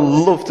Scott. He'll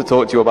love to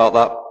talk to you about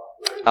that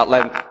at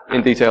length,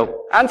 in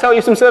detail. And tell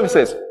you some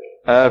services.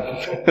 From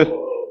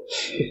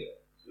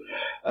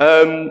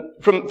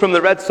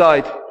the red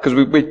side, because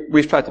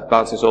we've tried to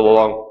balance this all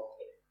along,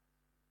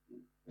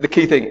 the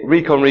key thing,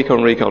 recon.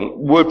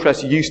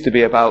 WordPress used to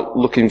be about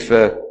looking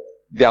for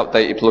the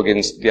outdated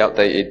plugins, not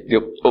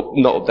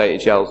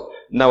updated shells.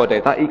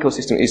 Nowadays, that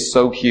ecosystem is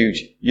so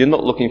huge. You're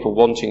not looking for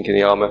one chink in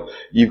the armor.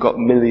 You've got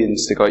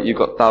millions to go. You've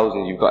got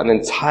thousands. You've got an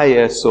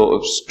entire sort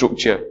of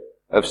structure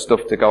of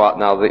stuff to go at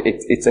now.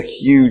 It's a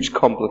huge,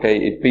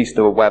 complicated beast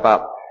of a web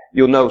app.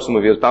 You'll know some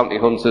of you as bounty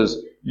hunters.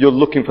 You're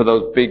looking for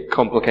those big,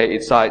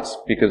 complicated sites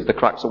because the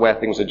cracks are where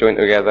things are joined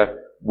together.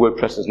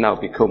 WordPress has now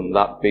become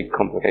that big,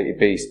 complicated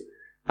beast.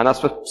 And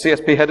as for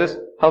CSP headers,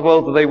 how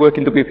well do they work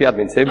in WP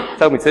Admin, Tim?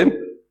 Tell me, Tim. Do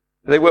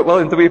they work well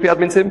in WP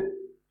Admin, Tim?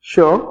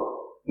 Sure.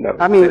 No.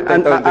 I mean,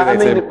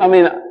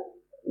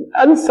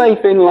 unsafe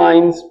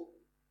inlines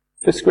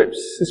for scripts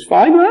is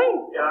fine, right?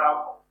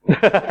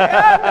 Yeah.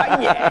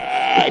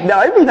 No,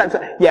 I mean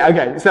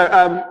okay.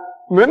 So,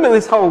 remember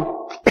this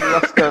whole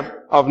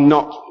cluster of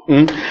not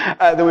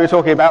that we were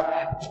talking about?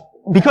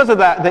 Because of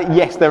that,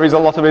 yes, there is a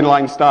lot of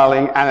inline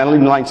styling and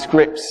inline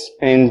scripts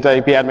in the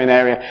WP Admin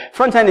area.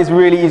 Front end is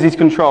really easy to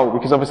control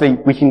because obviously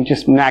we can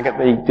just nag at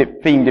the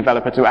theme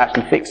developer to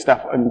actually fix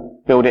stuff and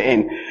build it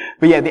in.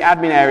 But yeah, the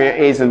admin area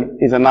is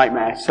a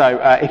nightmare. So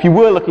if you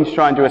were looking to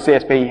try and do a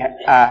CSP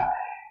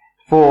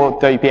for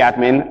WP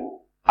Admin,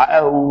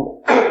 I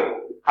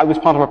was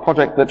part of a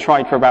project that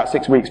tried for about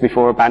 6 weeks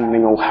before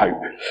abandoning all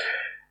hope.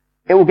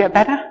 It will get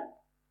better.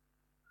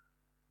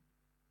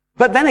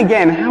 But then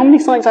again, how many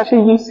sites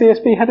actually use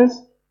CSP headers?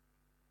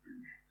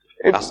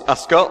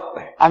 Ask Scott.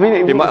 I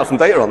mean, he might have some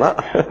data on that.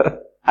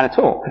 And a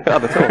talk.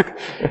 And a talk.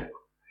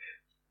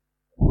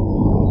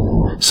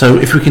 So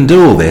if we can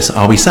do all this,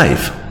 are we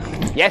safe?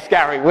 Yes,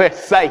 Gary, we're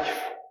safe.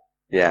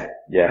 Yeah,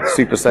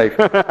 super safe.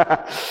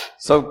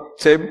 So,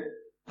 Tim,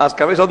 as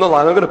Gary's on the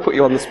line, I'm going to put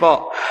you on the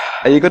spot.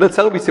 Are you going to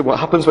tell me, Tim, what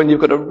happens when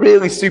you've got a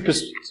really super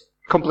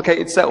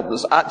complicated setup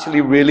that's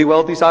actually really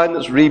well designed,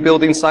 that's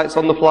rebuilding sites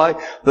on the fly,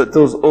 that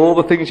does all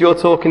the things you're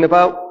talking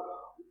about?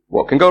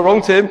 What can go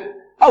wrong, Tim?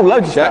 Oh,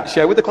 loads of stuff.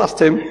 Share with the class,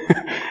 Tim.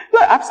 No,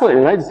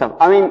 absolutely, loads of stuff.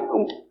 I mean,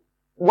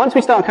 once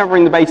we start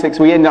covering the basics,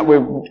 we end up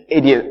with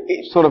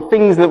sort of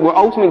things that will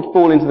ultimately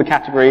fall into the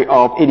category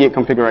of idiot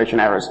configuration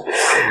errors.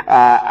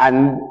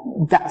 And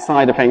that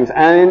side of things.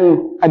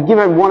 And I'd give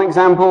one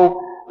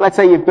example. Let's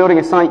say you're building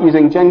a site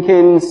using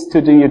Jenkins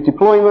to do your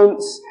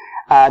deployments.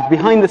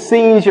 Behind the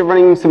scenes, you're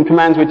running some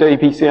commands with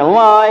WP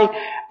CLI,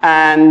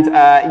 and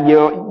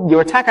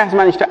your attacker has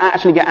managed to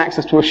actually get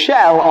access to a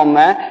shell on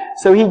there.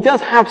 So he does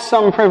have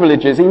some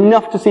privileges,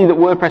 enough to see that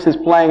WordPress is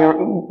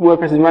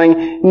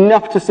running,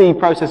 enough to see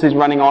processes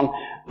running on.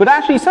 But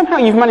actually, somehow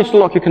you've managed to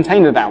lock your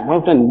container down.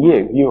 Well done,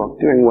 you are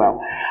doing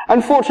well.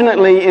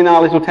 Unfortunately, in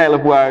our little tale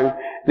of woe,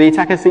 the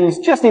attacker sees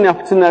just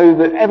enough to know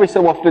that every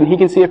so often he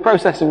can see a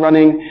process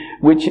running,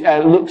 which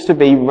looks to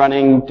be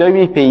running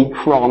WP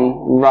cron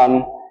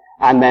run,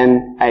 and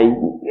then a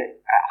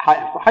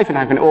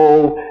hyphen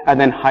all, and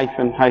then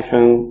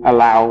hyphen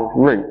allow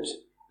root.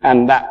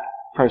 And that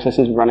process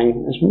is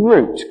running as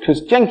root,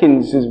 because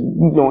Jenkins is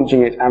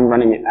launching it and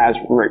running it as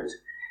root.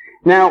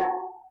 Now,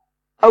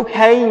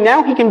 okay,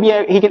 now he can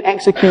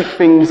execute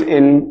things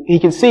he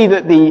can see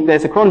that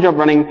there's a cron job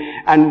running,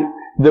 and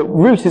the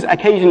root is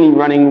occasionally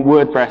running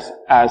WordPress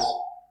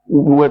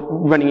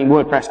running in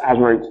WordPress as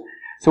root.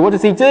 So what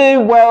does he do?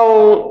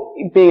 Well,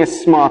 being a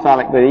smart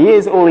aleck that he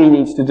is, all he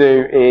needs to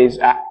do is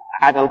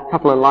add a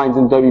couple of lines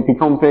in WP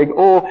config,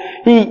 or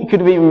he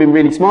could have even been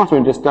really smarter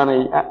and just put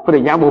a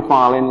YAML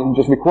file in and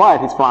just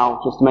required his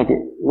file just to make it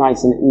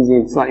nice and easy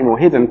and slightly more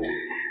hidden,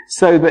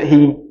 so that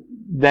he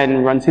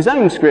then runs his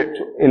own script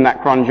in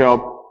that cron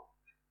job,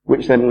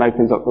 which then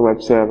opens up the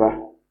web server,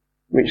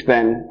 which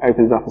then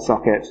opens up a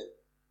socket,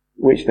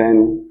 which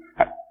then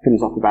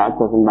opens up about a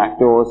dozen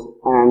backdoors,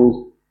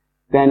 and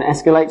then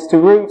escalates to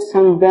root,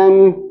 and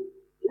then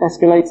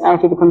escalates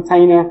out of the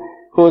container,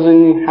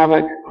 causing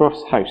havoc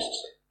across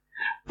hosts.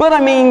 But I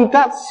mean,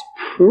 that's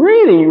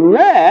pretty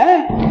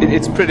rare.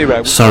 It's pretty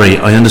rare. Sorry,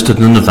 I understood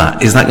none of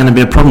that. Is that going to be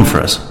a problem for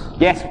us?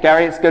 Yes,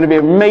 Gary, it's going to be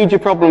a major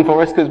problem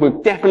for us because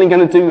we're definitely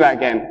going to do that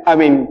again.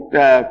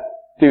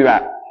 Do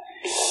that.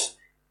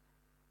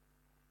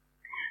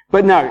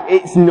 But no,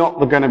 it's not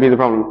going to be the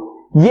problem.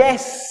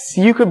 Yes,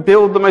 you could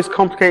build the most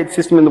complicated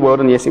system in the world,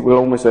 and yes, it will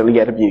almost certainly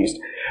get abused.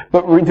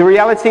 But the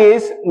reality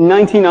is,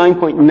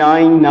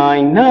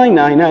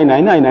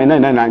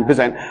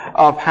 99.999999999%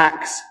 of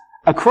hacks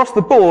across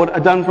the board are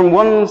done from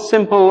one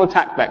simple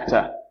attack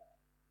vector.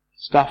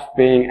 Stuff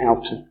being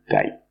out of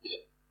date.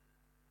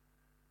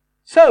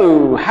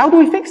 So, how do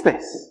we fix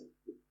this?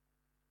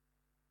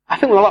 I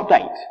think we'll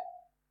update.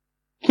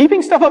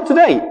 Keeping stuff up to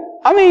date.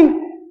 I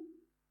mean,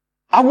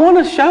 I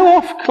want to show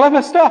off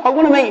clever stuff. I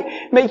want to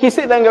make you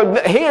sit there and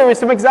go, here are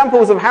some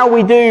examples of how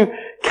we do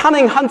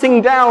cunning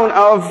hunting down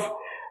of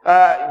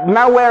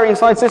malware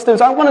inside systems.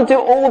 I want to do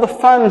all the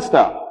fun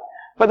stuff.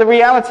 But the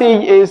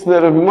reality is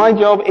that my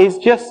job is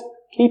just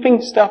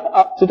keeping stuff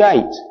up to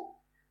date.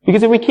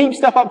 Because if we keep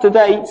stuff up to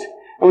date,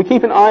 and we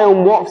keep an eye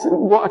on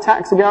what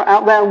attacks are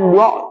out there,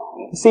 what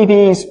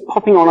CVEs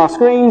popping on our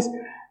screens,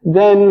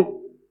 then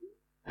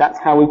that's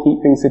how we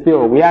keep things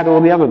secure. We add all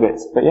the other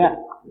bits, but yeah.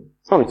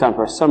 It's probably time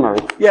for a summary.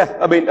 Yeah,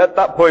 I mean, at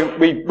that point,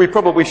 we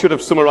probably should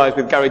have summarized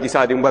with Gary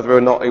deciding whether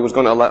or not he was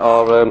going to let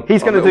our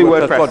he's going to do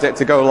WordPress project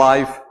to go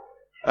live.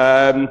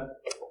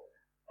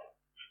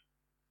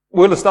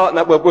 We're going to start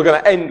now. We're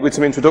going to end with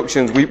some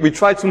introductions. We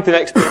tried something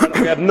extra.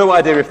 We had no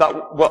idea if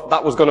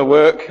that was going to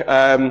work.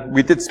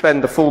 We did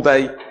spend a full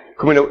day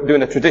coming up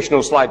doing a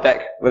traditional slide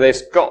deck with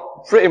this. Got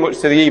pretty much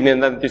to the evening,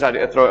 and then decided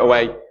to throw it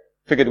away.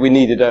 Figured we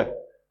needed a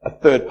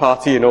third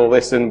party in all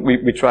this, and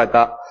we tried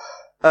that.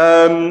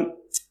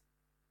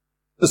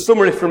 The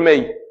summary from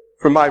me,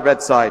 from my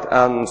red side,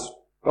 and...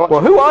 Well,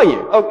 who are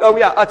you? Oh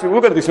yeah, actually,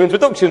 we're going to do some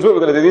introductions. We're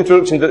going to do the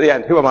introductions at the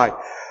end. Who am I?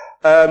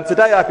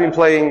 Today I've been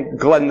playing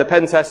Glenn the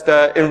pen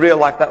tester. In real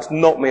life, that's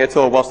not me at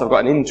all, whilst I've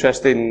got an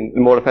interest in the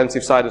more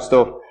offensive side of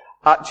stuff.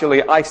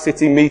 Actually, I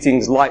sit in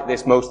meetings like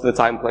this most of the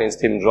time playing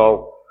Tim's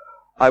role.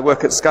 I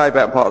work at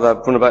Skybet, I'm part of the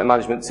vulnerability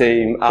management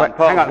team. Wait,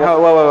 hang on,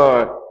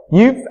 whoa.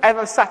 You've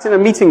ever sat in a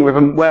meeting with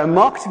them where a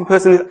marketing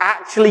person has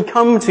actually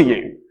come to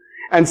you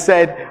and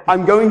said,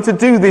 I'm going to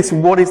do this,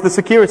 what is the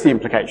security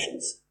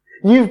implications?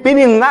 You've been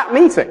in that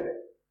meeting.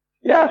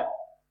 Yeah.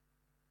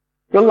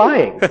 You're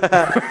lying.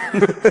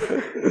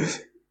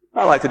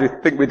 I like to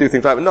think we do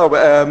things like that. No,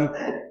 but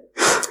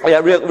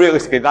yeah,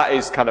 realistically, that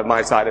is kind of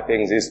my side of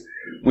things, is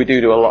we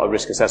do a lot of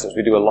risk assessments.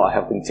 We do a lot of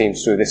helping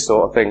teams through this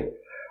sort of thing.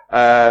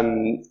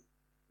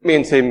 Me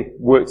and Tim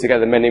worked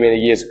together many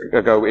years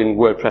ago in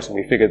WordPress, and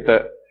we figured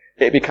that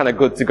it'd be kind of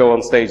good to go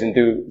on stage and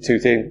do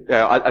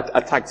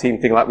a tag team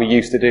thing like we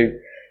used to do.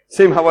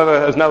 Tim, however,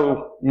 has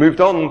now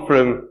moved on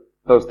from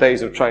those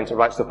days of trying to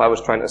write stuff I was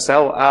trying to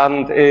sell,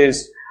 and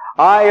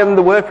I am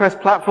the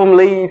WordPress platform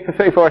lead for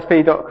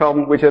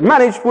 34sp.com, which is a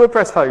managed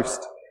WordPress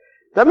host.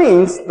 That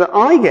means that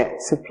I get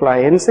to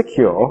play and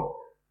secure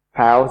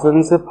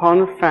thousands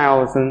upon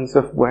thousands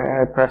of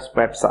WordPress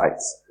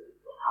websites.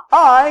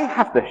 I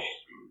have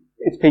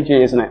it's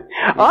PG, isn't it?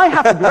 I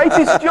have the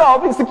greatest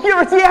job in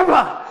security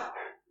ever!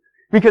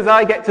 Because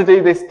I get to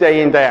do this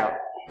day in, day out.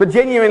 But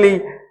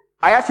genuinely,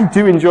 I actually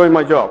do enjoy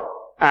my job.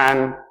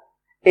 And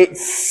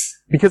it's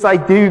because I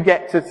do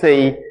get to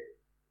see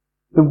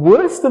the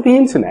worst of the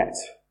internet.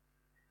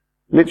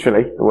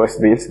 Literally, the worst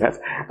of the internet.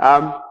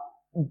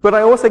 But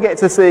I also get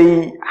to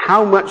see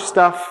how much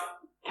stuff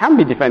can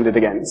be defended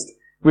against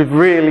with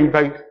really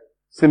both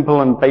simple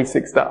and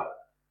basic stuff.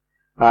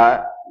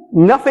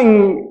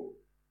 Nothing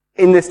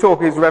in this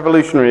talk is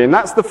revolutionary, and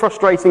that's the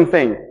frustrating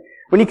thing.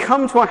 When you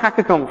come to a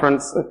hacker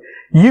conference,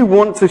 you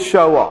want to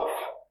show off.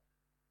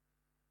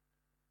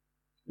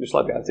 Just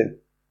like that, Tim.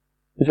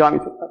 Would you like me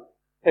to?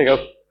 There you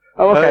go.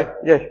 Oh, okay.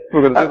 Yeah,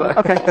 we're going to do that.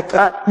 Okay.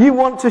 You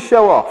want to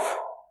show off.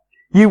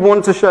 You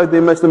want to show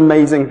the most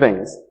amazing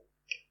things.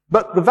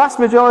 But the vast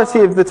majority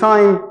of the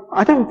time,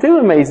 I don't do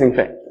amazing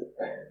things.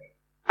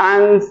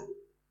 And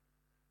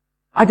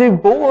I do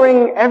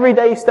boring,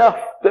 everyday stuff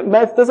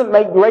that doesn't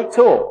make great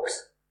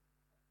talks.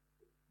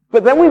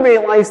 But then we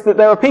realize that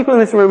there are people in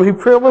this room who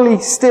probably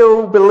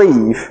still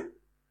believe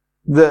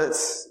that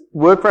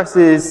WordPress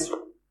is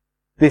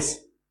this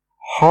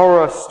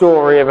horror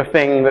story of a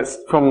thing that's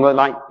from the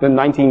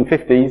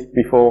 1950s,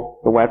 before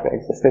the web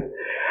existed.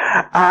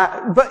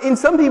 But in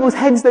some people's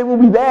heads they will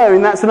be there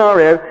in that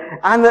scenario,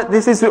 and that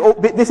this is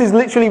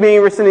literally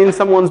being written in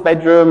someone's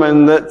bedroom,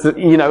 and that,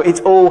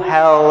 it's all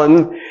hell,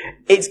 and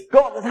it's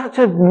got such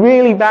a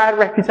really bad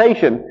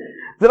reputation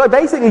that I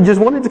basically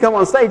just wanted to come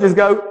on stage and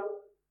go,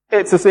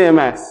 it's a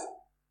CMS.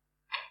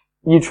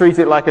 You treat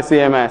it like a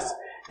CMS.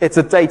 It's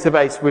a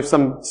database with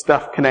some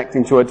stuff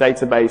connecting to a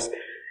database.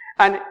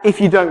 And if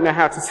you don't know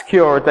how to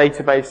secure a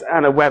database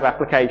and a web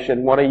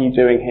application, what are you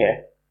doing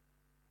here?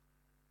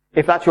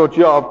 If that's your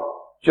job,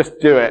 just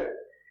do it.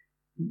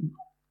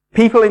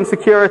 People in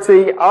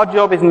security, our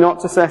job is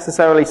not to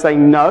necessarily say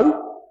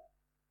no.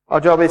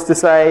 Our job is to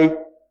say,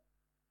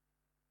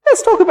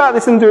 let's talk about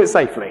this and do it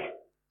safely.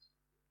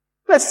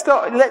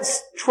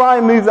 let's try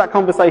and move that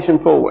conversation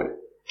forward.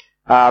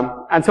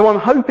 And so I'm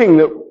hoping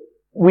that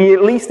we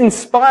at least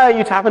inspire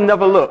you to have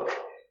another look.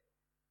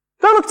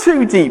 Don't look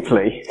too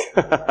deeply.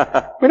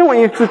 We don't want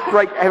you to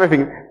break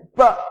everything.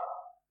 But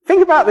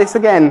think about this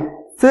again.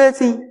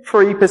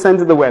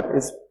 33% of the web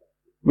is,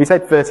 we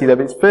said 30 there,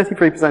 but it's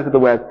 33% of the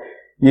web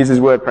uses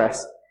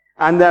WordPress.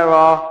 And there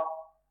are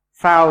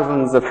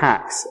thousands of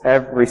hacks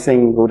every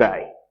single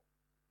day.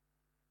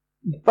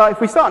 But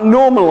if we start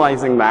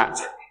normalizing that,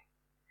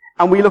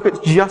 and we look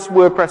at just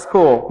WordPress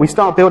core, we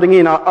start building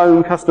in our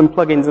own custom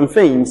plugins and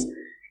themes,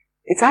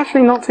 it's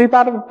actually not too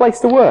bad of a place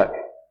to work.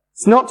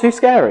 It's not too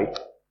scary.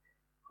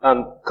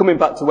 And coming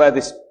back to where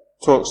this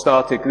talk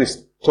started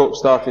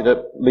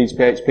at Leeds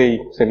PHP,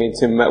 so me and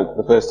Tim met up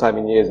for the first time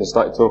in years and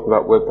started talking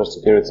about WordPress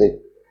security.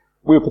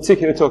 We were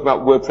particularly talking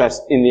about WordPress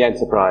in the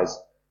enterprise.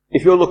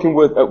 If you're looking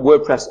at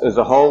WordPress as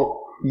a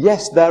whole,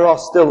 yes, there are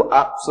still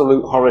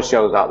absolute horror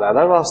shows out there.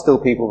 There are still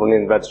people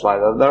running red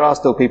flag. There are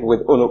still people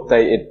with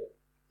unupdated,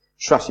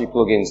 trashy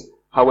plugins.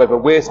 However,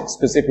 we're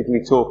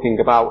specifically talking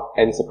about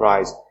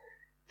enterprise.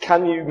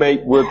 Can you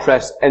make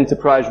WordPress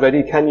enterprise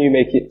ready? Can you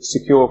make it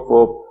secure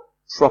for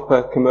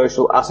proper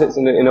commercial assets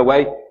in a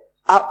way?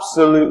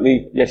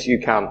 Absolutely, yes you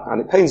can.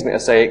 And it pains me to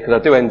say it because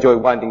I do enjoy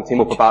winding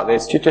Tim up about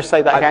this. Should you just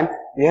say that again?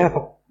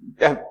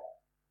 Yeah,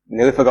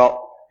 nearly forgot.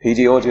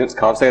 PG audience,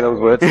 can't say those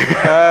words.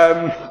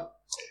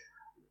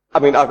 I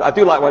mean, I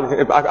do like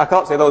winding, I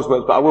can't say those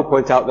words, but I will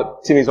point out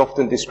that Tim is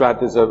often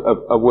described as a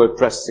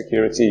WordPress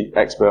security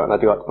expert, and I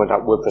do like to point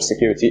out WordPress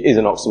security is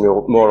an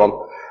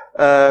oxymoron.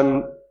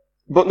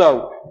 But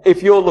no,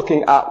 if you're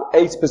looking at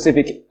a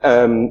specific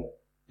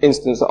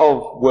instance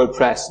of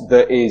WordPress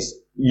that is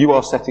you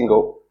are setting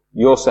up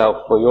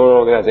yourself for your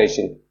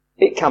organization,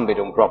 it can be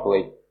done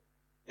properly.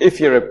 If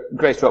you're a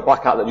grey stroke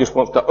black hat that just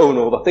wants to own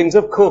all the things,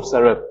 of course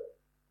there are,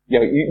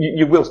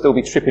 you will still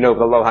be tripping over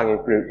the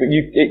low-hanging fruit, but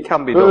it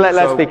can be done.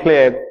 Let's be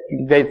clear,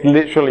 there's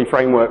literally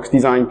frameworks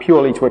designed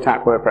purely to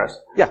attack WordPress.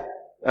 Yeah.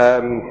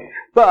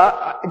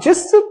 But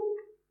just to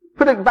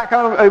put it back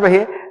over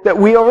here, that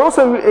we are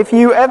also, if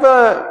you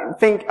ever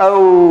think,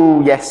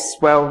 oh yes,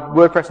 well,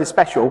 WordPress is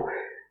special,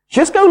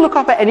 just go look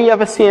up at any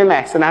other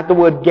CMS and add the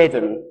word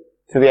Pegden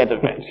to the end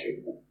of it.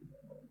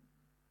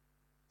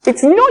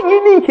 It's not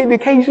unique in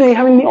occasionally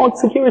having the odd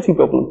security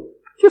problem.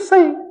 Just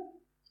saying.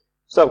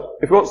 So,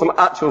 if you want some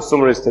actual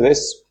summaries to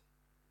this,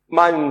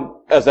 mine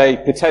as a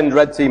pretend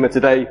red teamer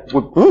today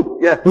would,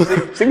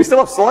 see we still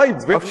have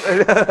slides.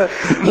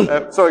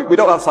 Sorry, we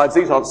don't have slides,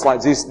 these aren't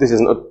slides, this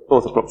isn't an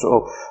author's props at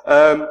all.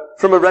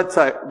 From a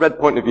red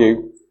point of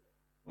view,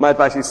 my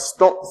advice is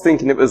stop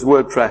thinking of it as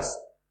WordPress.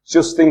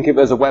 Just think of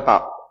it as a web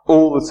app.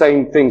 All the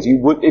same things you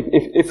would,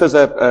 if as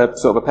a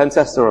sort of a pen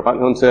tester or a bounty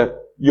hunter,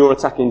 you're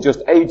attacking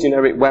just a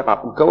generic web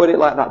app, go at it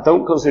like that.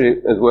 Don't consider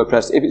it as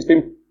WordPress. If it's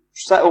been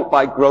set up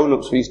by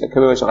grown-ups for use in a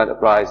commercial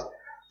enterprise,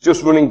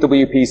 just running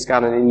WP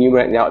scan and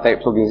enumerating the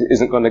out-of-date plugins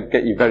isn't going to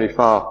get you very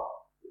far.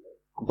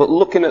 But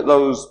looking at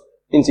those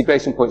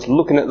integration points,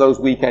 looking at those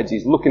weak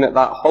edges, looking at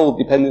that whole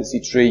dependency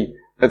tree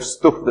of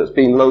stuff that's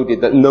been loaded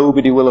that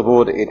nobody will have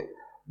audited,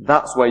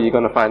 that's where you're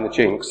going to find the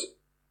chinks.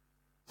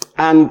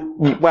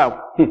 And,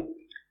 well,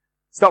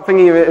 stop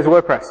thinking of it as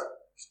WordPress.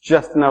 It's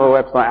just another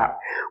website app.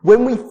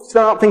 When we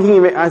start thinking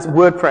of it as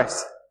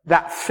WordPress,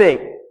 that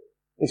thing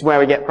is where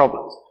we get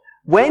problems.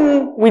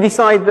 When we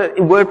decide that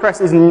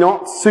WordPress is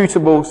not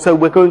suitable, so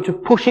we're going to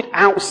push it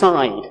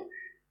outside,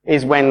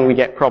 is when we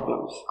get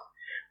problems.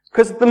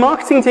 Because the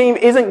marketing team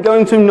isn't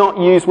going to not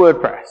use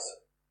WordPress.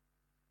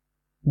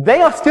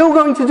 They are still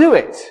going to do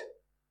it.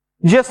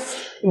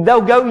 Just,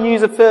 they'll go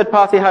use a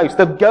third-party host.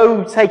 They'll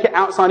go take it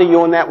outside of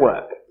your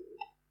network.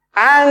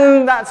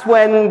 And that's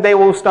when they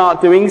will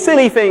start doing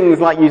silly things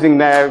like using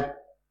their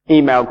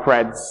email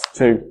creds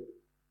to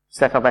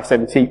set up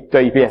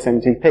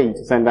WP-SMTP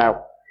to send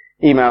out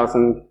emails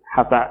and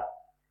have that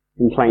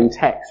in plain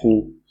text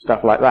and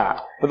stuff like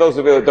that. For those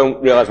of you that don't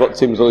realise what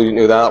Tim's alluding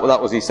to, that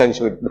was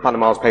essentially the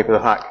Panama's paper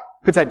hack.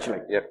 Potentially.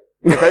 Yep.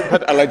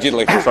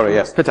 Allegedly. Sorry,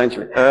 yes.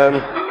 Potentially.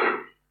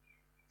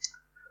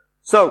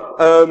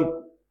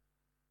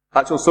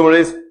 Actual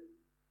summaries.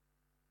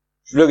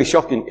 It's really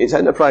shocking. It's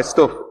enterprise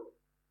stuff.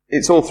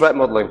 It's all threat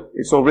modelling.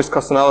 It's all risk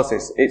cost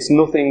analysis. It's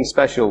nothing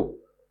special.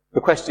 The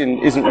question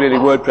isn't really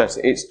WordPress.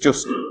 It's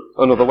just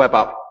another web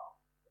app.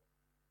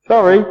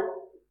 Sorry.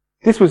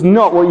 This was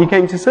not what you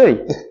came to see.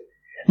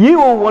 You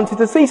all wanted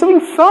to see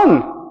something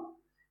fun.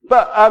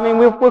 But, I mean,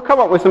 we'll come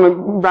up with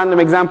some random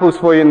examples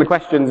for you in the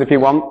questions if you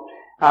want,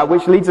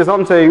 which leads us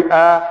on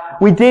to,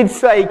 we did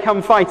say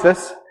come fight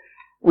us.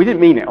 We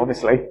didn't mean it,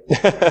 obviously.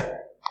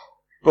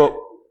 But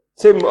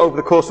Tim, over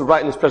the course of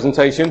writing this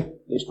presentation,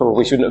 which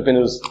probably shouldn't have been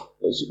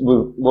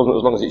wasn't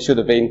as long as it should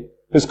have been,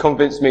 has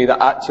convinced me that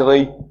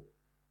actually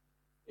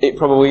it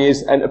probably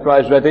is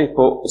enterprise ready.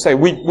 But say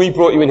we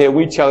brought you in here,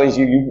 we challenged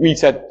you, we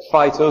said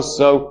fight us.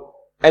 So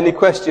any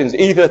questions,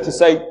 either to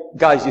say,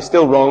 guys, you're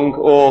still wrong,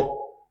 or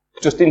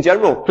just in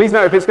general. Please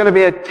note, if it's going to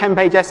be a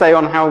 10-page essay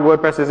on how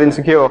WordPress is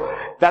insecure,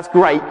 That's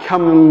great.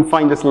 Come and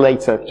find us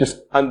later.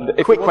 Just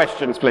quick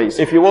questions, please.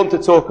 If you want to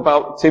talk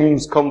about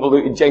Tim's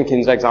convoluted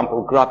Jenkins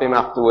example, grab him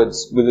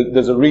afterwards.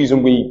 There's a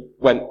reason we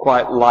went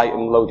quite light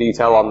and low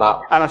detail on that.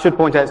 And I should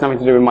point out it's nothing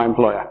to do with my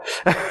employer.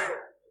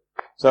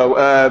 So,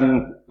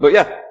 but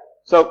yeah.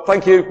 So,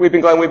 thank you. We've been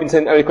Glenn. We've been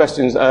Tim. Any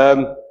questions?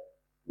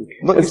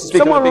 Look,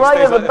 someone right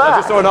at the back. I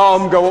just saw an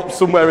arm go up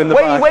somewhere in the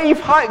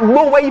back.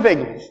 More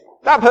waving.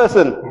 That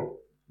person.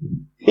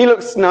 He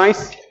looks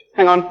nice.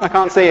 Hang on, I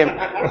can't see him.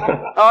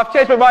 Oh, I've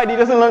changed my mind. He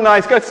doesn't look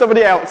nice. Go to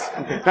somebody else.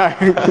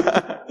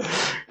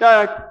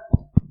 No.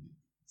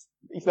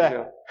 He's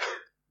there.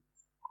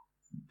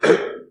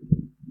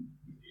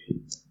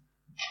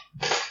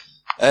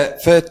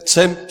 For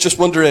Tim, just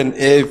wondering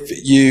if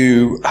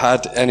you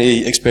had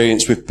any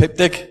experience with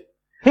Pegden.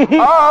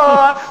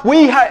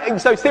 We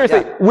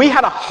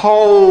had a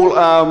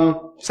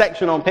whole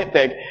section on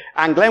Pegden,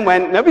 and Glenn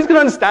went, nobody's going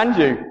to understand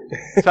you.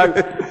 So,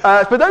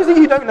 for those of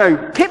you who don't know,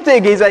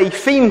 Pegden is a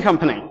theme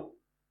company.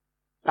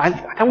 I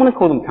don't want to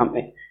call them a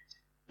company.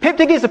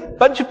 Pegden is a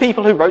bunch of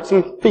people who wrote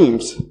some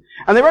themes.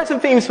 And they wrote some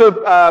themes for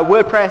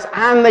WordPress,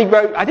 and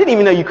I didn't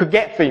even know you could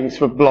get themes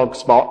for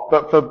Blogspot,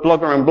 but for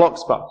Blogger and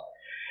Blogspot.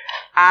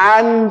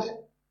 And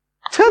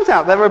turns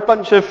out there were a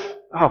bunch of,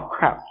 oh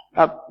crap.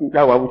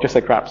 We'll just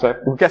say crap, so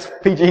we'll guess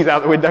PG's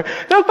out the window.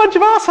 There are a bunch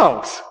of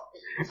assholes.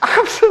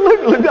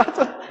 Absolutely.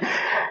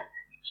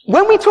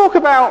 When we talk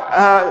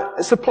about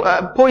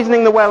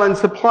poisoning the well and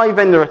supply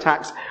vendor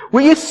attacks,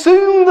 we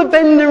assume the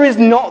vendor is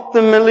not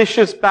the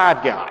malicious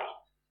bad guy.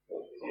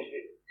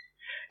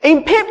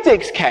 In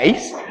Pegden's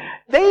case,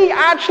 they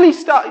actually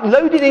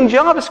loaded in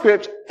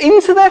JavaScript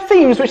into their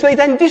themes, which they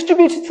then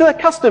distributed to their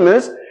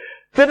customers,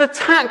 that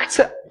attacked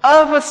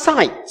other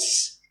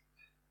sites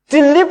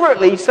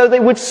deliberately, so they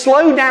would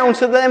slow down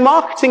so their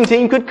marketing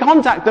team could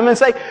contact them and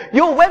say,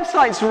 your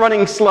website's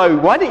running slow,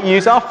 why don't you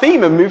use our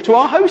theme and move to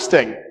our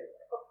hosting?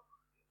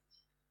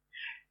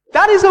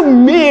 That is a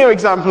mere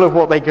example of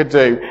what they could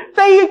do.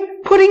 They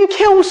put in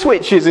kill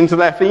switches into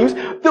their themes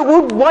that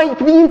would wipe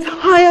the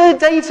entire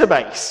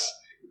database.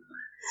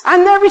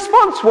 And their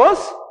response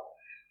was,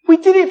 we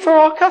did it for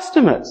our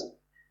customers.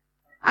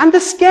 And the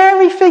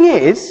scary thing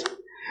is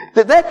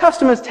that their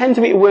customers tend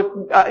to be,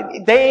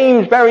 they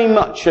aim very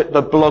much at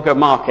the blogger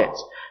market.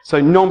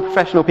 So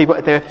non-professional people,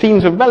 their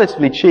themes are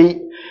relatively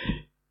cheap.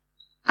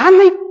 And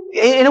they,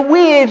 in a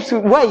weird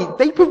way,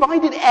 they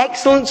provided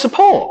excellent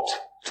support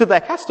to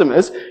their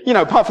customers,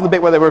 apart from the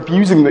bit where they were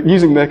using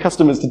their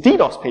customers to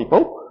DDoS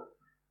people.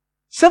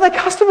 So their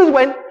customers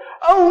went,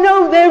 oh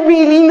no, they're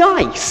really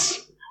nice.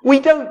 We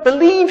don't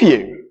believe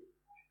you.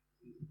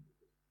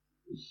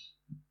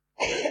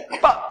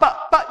 But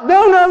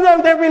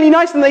no, they're really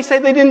nice, and they say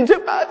they didn't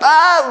do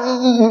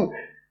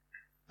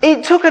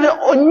it. Took an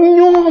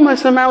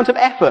enormous amount of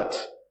effort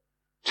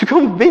to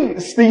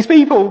convince these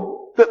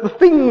people that the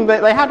thing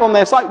that they had on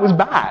their site was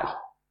bad.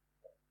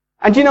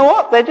 And you know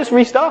what? They're just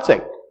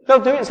restarting. They'll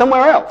do it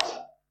somewhere else.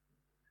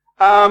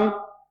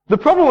 The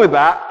problem with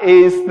that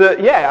is that,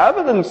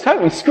 other than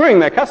totally screwing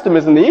their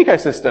customers in the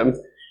ecosystem,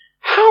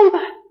 how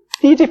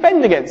do you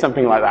defend against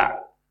something like that?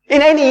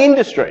 In any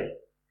industry.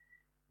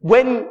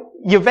 When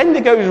your vendor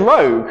goes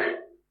rogue,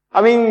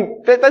 I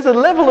mean, there's a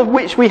level of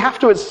which we have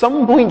to at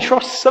some point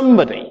trust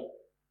somebody.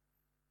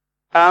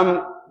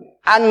 When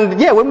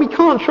we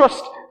can't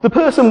trust the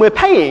person we're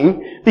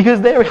paying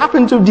because they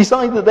happen to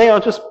decide that they are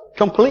just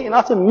complete and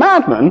utter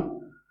madmen,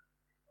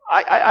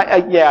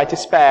 I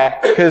despair,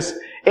 because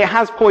it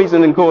has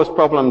poisoned and caused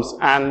problems,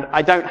 and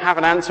I don't have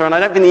an answer, and I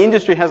don't think the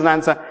industry has an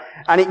answer,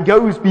 and it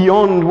goes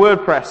beyond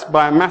WordPress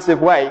by a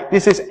massive way.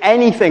 This is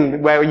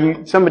anything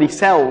where somebody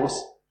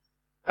sells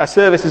a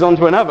services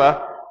onto another,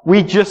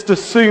 we just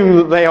assume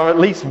that they are at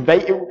least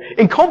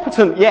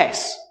incompetent,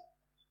 yes,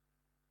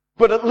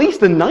 but at least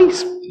they're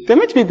nice. They're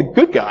meant to be the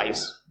good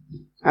guys,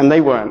 and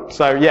they weren't.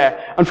 So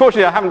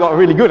unfortunately, I haven't got a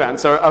really good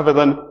answer other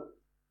than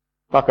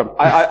fuck them.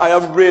 I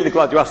am really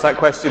glad you asked that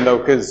question though,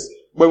 because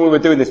when we were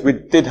doing this, we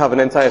did have an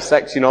entire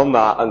section on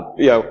that, and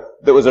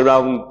that was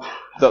around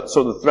that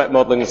sort of threat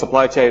modeling and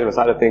supply chain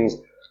side of things,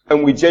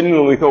 and we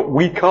genuinely thought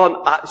we can't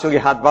actually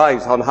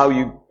advise on how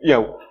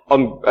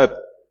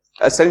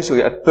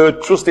essentially a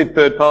trusted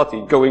third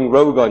party going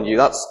rogue on you.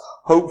 That's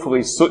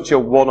hopefully such a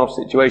one-off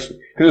situation.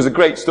 Because it was a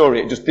great story,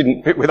 it just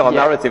didn't fit with our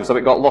narrative, so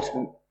it got lost.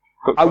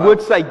 I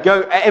would say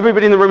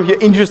everybody in the room, if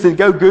you're interested,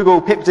 go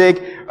Google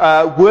Pegden,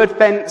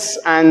 WordFence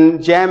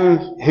and Jem,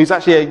 who's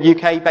actually a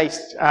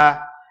UK-based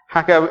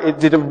hacker, it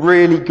did a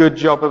really good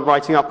job of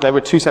writing up. There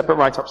were 2 separate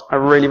write-ups. I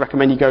really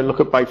recommend you go look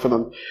at both of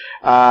them.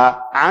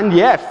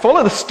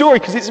 Follow the story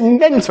because it's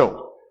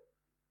mental.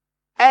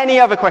 Any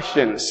other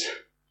questions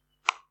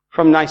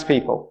from nice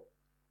people?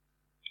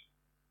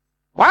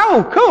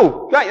 Wow,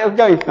 cool. Right, I'm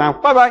going now.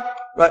 Bye-bye.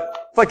 Right.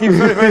 Thank you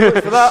very, very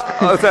much for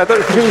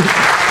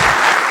that.